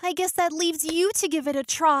 Wilk, I guess that leaves you to give it a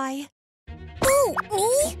try. Ooh,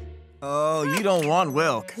 me? Oh, you don't want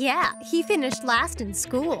Wilk. Yeah, he finished last in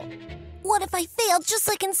school. What if I failed just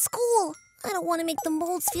like in school? I don't want to make the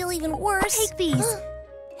molds feel even worse. Take these.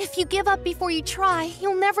 If you give up before you try,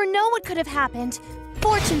 you'll never know what could have happened.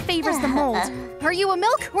 Fortune favors the mold. Are you a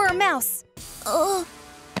milk or a mouse?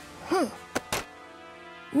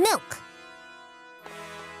 Milk.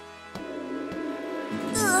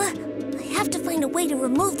 I have to find a way to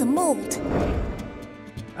remove the mold.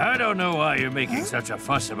 I don't know why you're making such a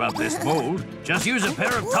fuss about this mold. Just use a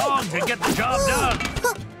pair of tongs and get the job done.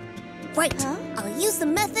 Right. I'll use the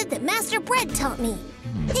method that Master Bread taught me.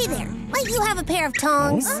 Hey there, might you have a pair of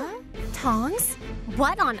tongs? Tongs?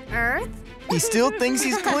 What on earth? He still thinks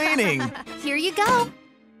he's cleaning. Here you go.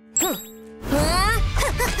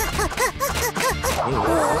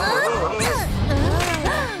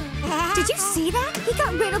 Did you see that? He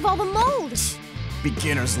got rid of all the mold.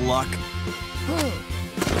 Beginner's luck.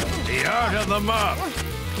 The art of the mop.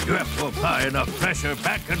 You have to apply enough pressure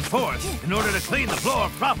back and forth in order to clean the floor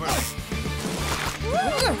properly.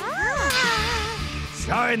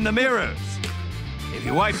 Shine the mirrors. If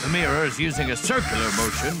you wipe the mirrors using a circular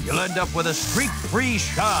motion, you'll end up with a streak-free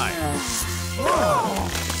shine.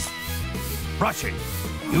 Brushing.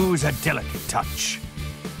 Use a delicate touch.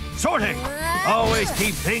 Sorting. Always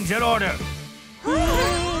keep things in order. That's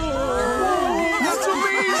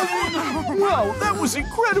amazing! Wow, that was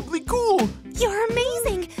incredibly cool! You're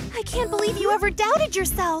amazing! I can't believe you ever doubted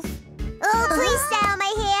yourself. Oh, please style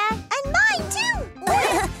my hair. And mine, too!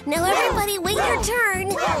 Now everybody wait your turn.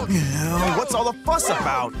 What's all the fuss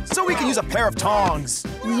about? So we can use a pair of tongs.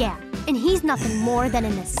 Yeah, and he's nothing more than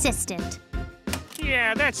an assistant.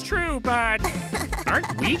 Yeah, that's true, but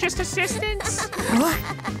aren't we just assistants?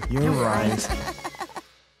 You're right.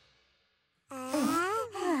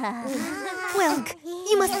 Wilk,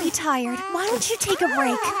 you must be tired. Why don't you take a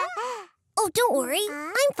break? Oh, don't worry.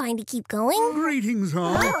 I'm fine to keep going. Greetings,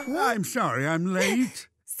 all. I'm sorry I'm late.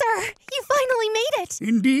 Sir, you finally made it.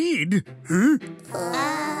 Indeed. Huh?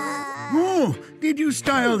 Oh, did you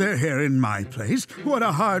style their hair in my place? What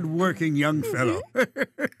a hard-working young fellow.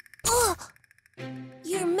 Oh,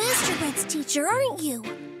 you're Master Bread's teacher, aren't you?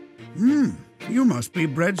 You must be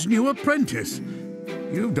Bread's new apprentice.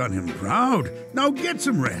 You've done him proud. Now get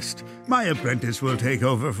some rest. My apprentice will take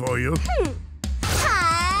over for you.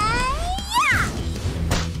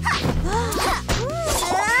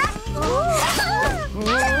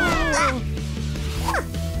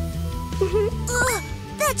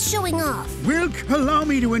 That's showing off. Wilk, allow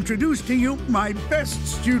me to introduce to you my best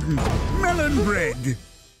student, Melon Bread.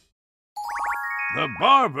 The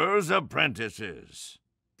Barber's Apprentices.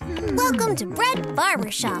 Welcome to Bread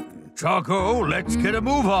Barbershop. Choco, let's get a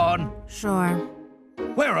move on. Sure.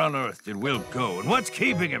 Where on earth did Wilk go, and what's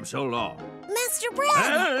keeping him so long? Master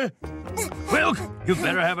Bread! Wilk, you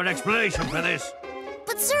better have an explanation for this.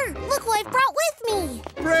 But sir, look who I've brought with me.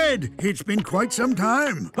 Bread, it's been quite some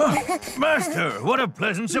time. Master, what a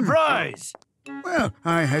pleasant surprise. Well,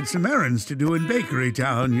 I had some errands to do in Bakery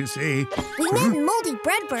Town, you see. We met in Moldy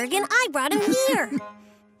Breadburg, and I brought him here.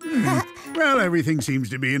 Well, everything seems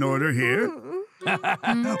to be in order here.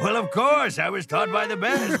 Well, of course, I was taught by the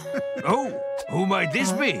best. Oh, who might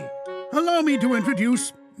this be? Allow me to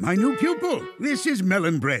introduce my new pupil. This is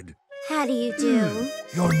Melon Bread. How do you do?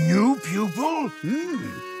 Your new pupil?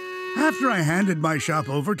 After I handed my shop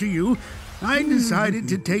over to you, I decided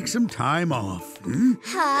to take some time off. Huh?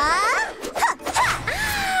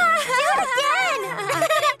 Do it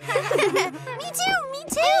again! Me too!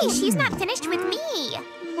 Hey, she's not finished with me.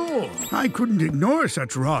 I couldn't ignore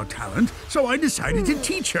such raw talent, so I decided to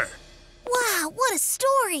teach her. Wow, what a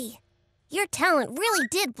story! Your talent really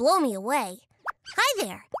did blow me away. Hi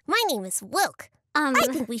there, my name is Wilk. I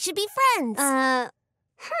think we should be friends. Huh?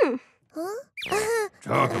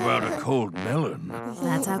 Talk about a cold melon.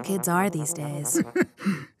 That's how kids are these days.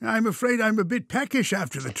 I'm afraid I'm a bit peckish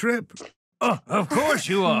after the trip. Oh, of course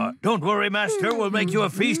you are. Don't worry, Master. We'll make you a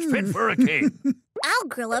feast fit for a king. I'll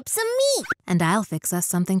grill up some meat. And I'll fix us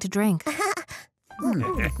something to drink.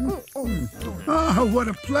 Oh, what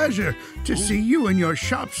a pleasure to see you and your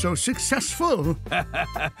shop so successful.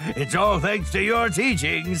 It's all thanks to your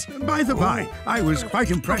teachings. By the by, I was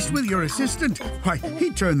quite impressed with your assistant. Why,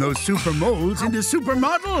 he turned those super molds into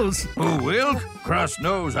supermodels. Oh, Wilk? Cross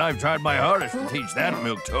knows I've tried my hardest to teach that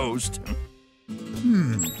milk toast.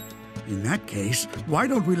 In that case, why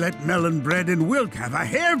don't we let Melon Bread and Wilk have a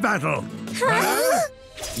hair battle? Huh?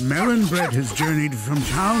 Melon Bread has journeyed from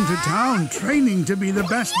town to town, training to be the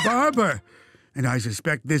best barber. And I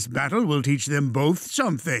suspect this battle will teach them both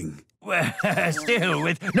something. Well, still,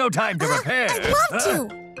 with no time to prepare. I'd love to.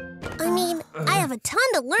 I mean, I have a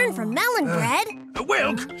ton to learn from Melon Bread.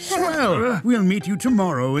 Wilk! Swell! We'll meet you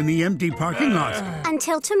tomorrow in the empty parking lot.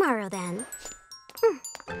 Until tomorrow, then.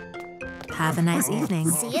 Have a nice evening.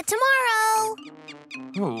 See you tomorrow.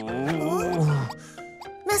 Oh.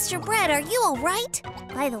 Master Bread, are you all right?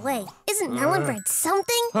 By the way, isn't Melon Bread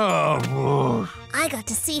something? Oh, I got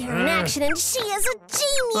to see her in action, and she is a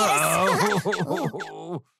genius!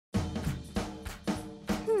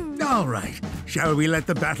 All right. Shall we let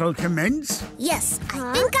the battle commence? Yes,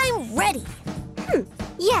 I think I'm ready.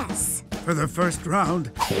 Yes. For the first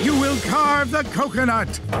round, you will carve the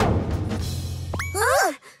coconut.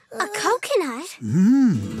 A coconut?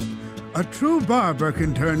 A true barber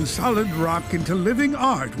can turn solid rock into living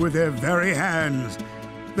art with their very hands.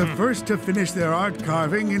 The first to finish their art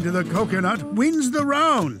carving into the coconut wins the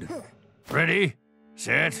round. Ready,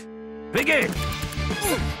 set, begin!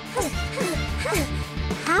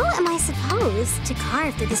 How am I supposed to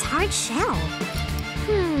carve through this hard shell?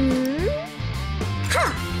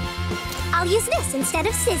 I'll use this instead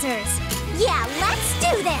of scissors. Yeah, let's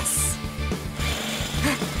do this!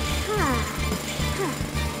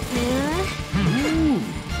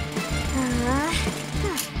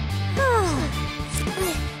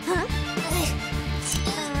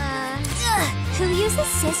 Who uses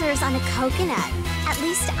scissors on a coconut? At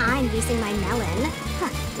least I'm using my melon.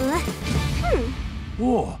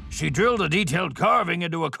 Whoa, she drilled a detailed carving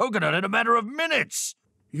into a coconut in a matter of minutes.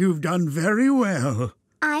 You've done very well.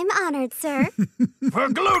 I'm honored, sir. For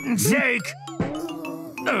gluten's sake!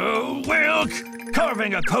 Oh, Wilk!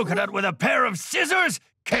 Carving a coconut with a pair of scissors?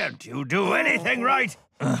 Can't you do anything right?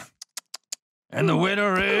 And the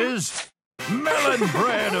winner is... melon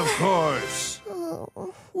bread, of course.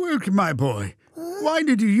 Wilk, my boy, why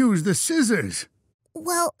did you use the scissors?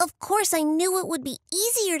 Well, of course I knew it would be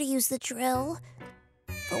easier to use the drill.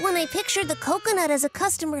 But when I pictured the coconut as a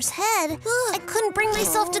customer's head, I couldn't bring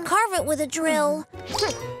myself to carve it with a drill.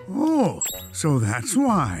 Oh, so that's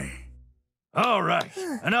why. All right,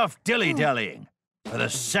 enough dilly-dallying. For the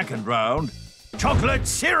second round, chocolate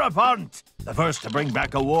syrup hunt. The first to bring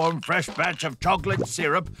back a warm, fresh batch of chocolate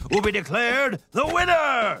syrup will be declared the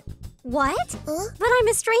winner. What? But I'm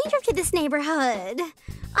a stranger to this neighborhood.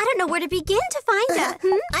 I don't know where to begin to find it.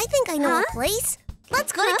 I think I know a place.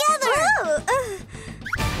 Let's go together.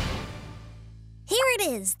 Here it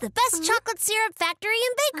is, the best chocolate syrup factory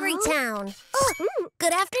in Bakery Town.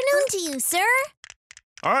 Good afternoon to you, sir.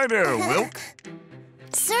 Hi there, Wilk.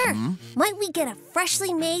 Sir, might we get a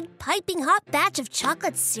freshly made, piping hot batch of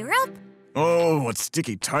chocolate syrup? Oh, what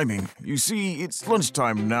sticky timing. You see, it's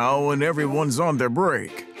lunchtime now and everyone's on their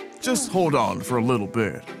break. Just hold on for a little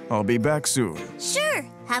bit. I'll be back soon. Sure.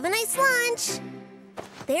 Have a nice lunch.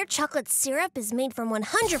 Their chocolate syrup is made from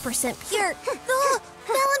 100% pure...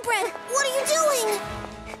 melon bread! What are you doing?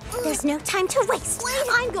 There's no time to waste. Wait,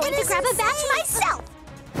 I'm going to grab a batch myself.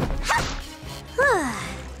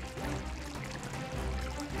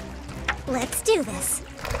 Let's do this.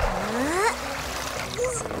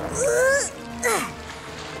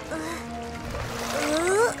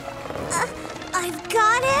 I've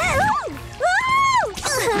got it!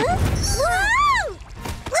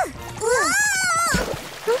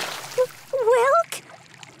 Wilk?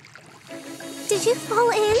 Did you fall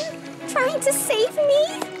in? Trying to save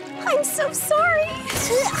me? I'm so sorry.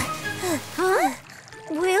 Huh?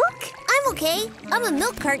 Wilk? I'm okay. I'm a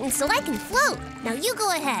milk carton, so I can float. Now you go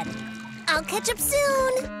ahead. I'll catch up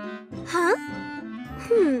soon. Huh?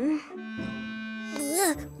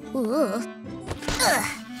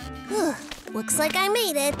 Looks like I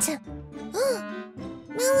made it.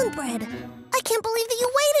 Melon bread. I can't believe that you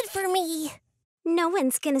waited for me. No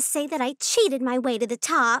one's gonna say that I cheated my way to the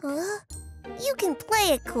top. You can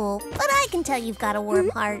play it cool, but I can tell you've got a warm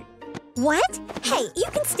heart. What? Hey, you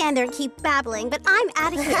can stand there and keep babbling, but I'm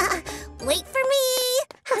out of here. Wait for me.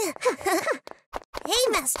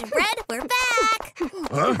 Hey, Master Bread, we're back.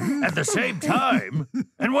 At the same time?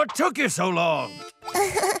 And what took you so long?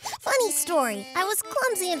 Funny story. I was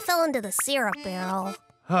clumsy and fell into the syrup barrel.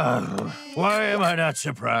 Why am I not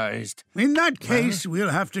surprised? In that case, we'll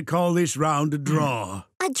have to call this round a draw.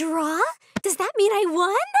 A draw? Does that mean I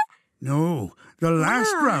won? No, the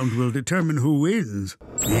last round will determine who wins.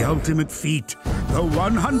 The ultimate feat, the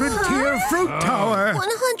 100-tier fruit tower.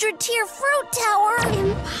 100-tier fruit tower?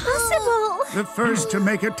 Impossible. The first to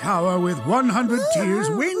make a tower with 100 tiers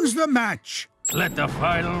wins the match. Let the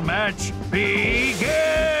final match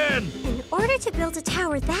begin! In order to build a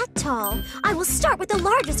tower that tall, I will start with the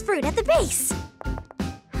largest fruit at the base.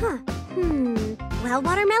 Well,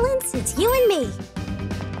 watermelons, it's you and me.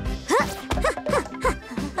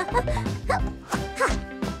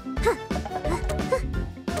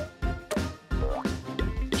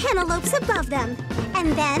 Cantaloupes above them,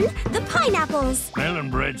 and then the pineapples. Melon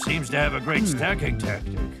bread seems to have a great stacking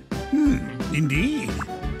tactic. Indeed.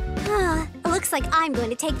 Looks like I'm going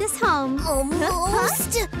to take this home.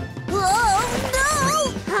 Almost. Oh,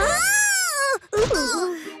 no!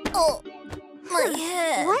 Oh, my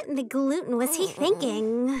head. What in the gluten was he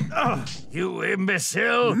thinking? Oh, you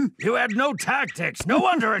imbecile! You had no tactics. No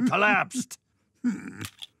wonder it collapsed.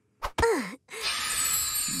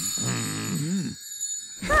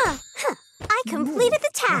 I completed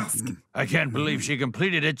the task. I can't believe she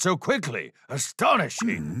completed it so quickly.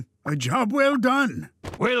 Astonishing. A job well done.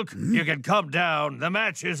 Wilk, you can come down. The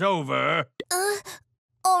match is over.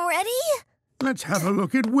 Already? Let's have a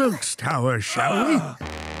look at Wilk's tower, shall we?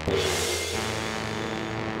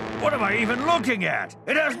 What am I even looking at?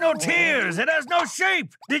 It has no tiers. It has no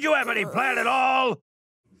shape. Did you have any plan at all?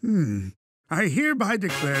 I hereby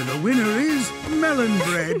declare the winner is Melon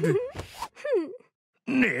Bread.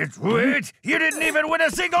 Nitwit! You didn't even win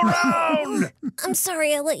a single round! I'm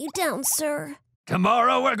sorry I let you down, sir.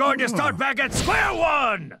 Tomorrow we're going to start back at square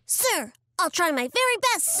one! Sir, I'll try my very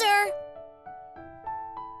best, sir.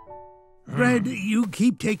 Bread, you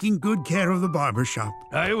keep taking good care of the barbershop.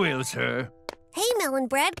 I will, sir. Hey, Melon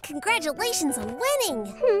Bread, congratulations on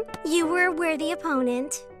winning. You were a worthy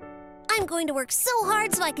opponent. I'm going to work so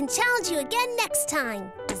hard so I can challenge you again next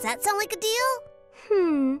time. Does that sound like a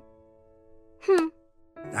deal?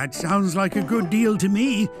 That sounds like a good deal to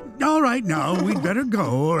me. All right, now, we'd better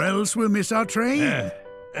go, or else we'll miss our train.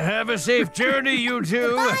 Have a safe journey, you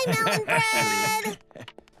two. Bye, Melon Bread.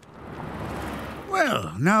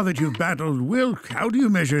 Well, now that you've battled Wilk, how do you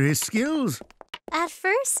measure his skills? At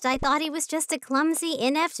first, I thought he was just a clumsy,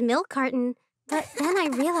 inept milk carton. But then I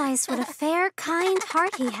realized what a fair, kind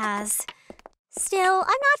heart he has. Still, I'm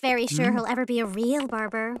not very sure he'll ever be a real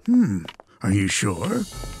barber. Are you sure?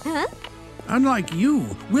 Huh? Unlike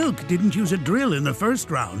you, Wilk didn't use a drill in the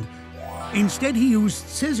first round. Instead, he used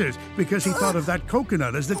scissors because he thought of that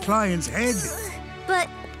coconut as the client's head. But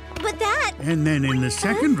that... And then in the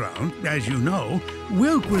second round, as you know,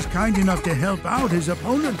 Wilk was kind enough to help out his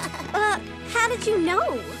opponent. How did you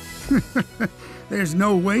know? There's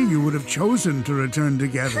no way you would have chosen to return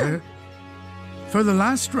together. For the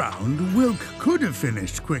last round, Wilk could have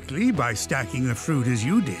finished quickly by stacking the fruit as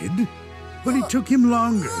you did, but it took him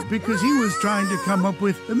longer because he was trying to come up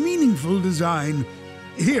with a meaningful design.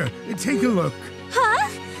 Here, take a look. Huh?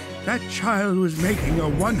 That child was making a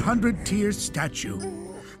 100-tier statue.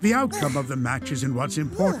 The outcome of the match isn't what's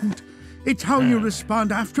important. It's how you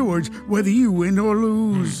respond afterwards, whether you win or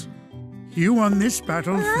lose. You won this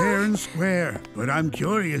battle fair and square, but I'm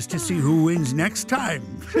curious to see who wins next time.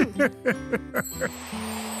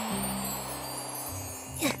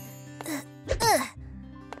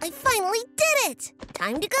 I finally did it!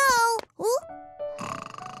 Time to go! Ooh.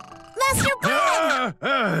 Master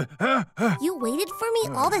Bread! You waited for me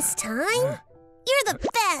all this time? You're the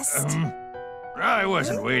best! I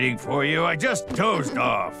wasn't waiting for you. I just dozed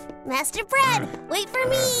off. Master Bread, wait for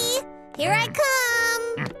me! Here I come!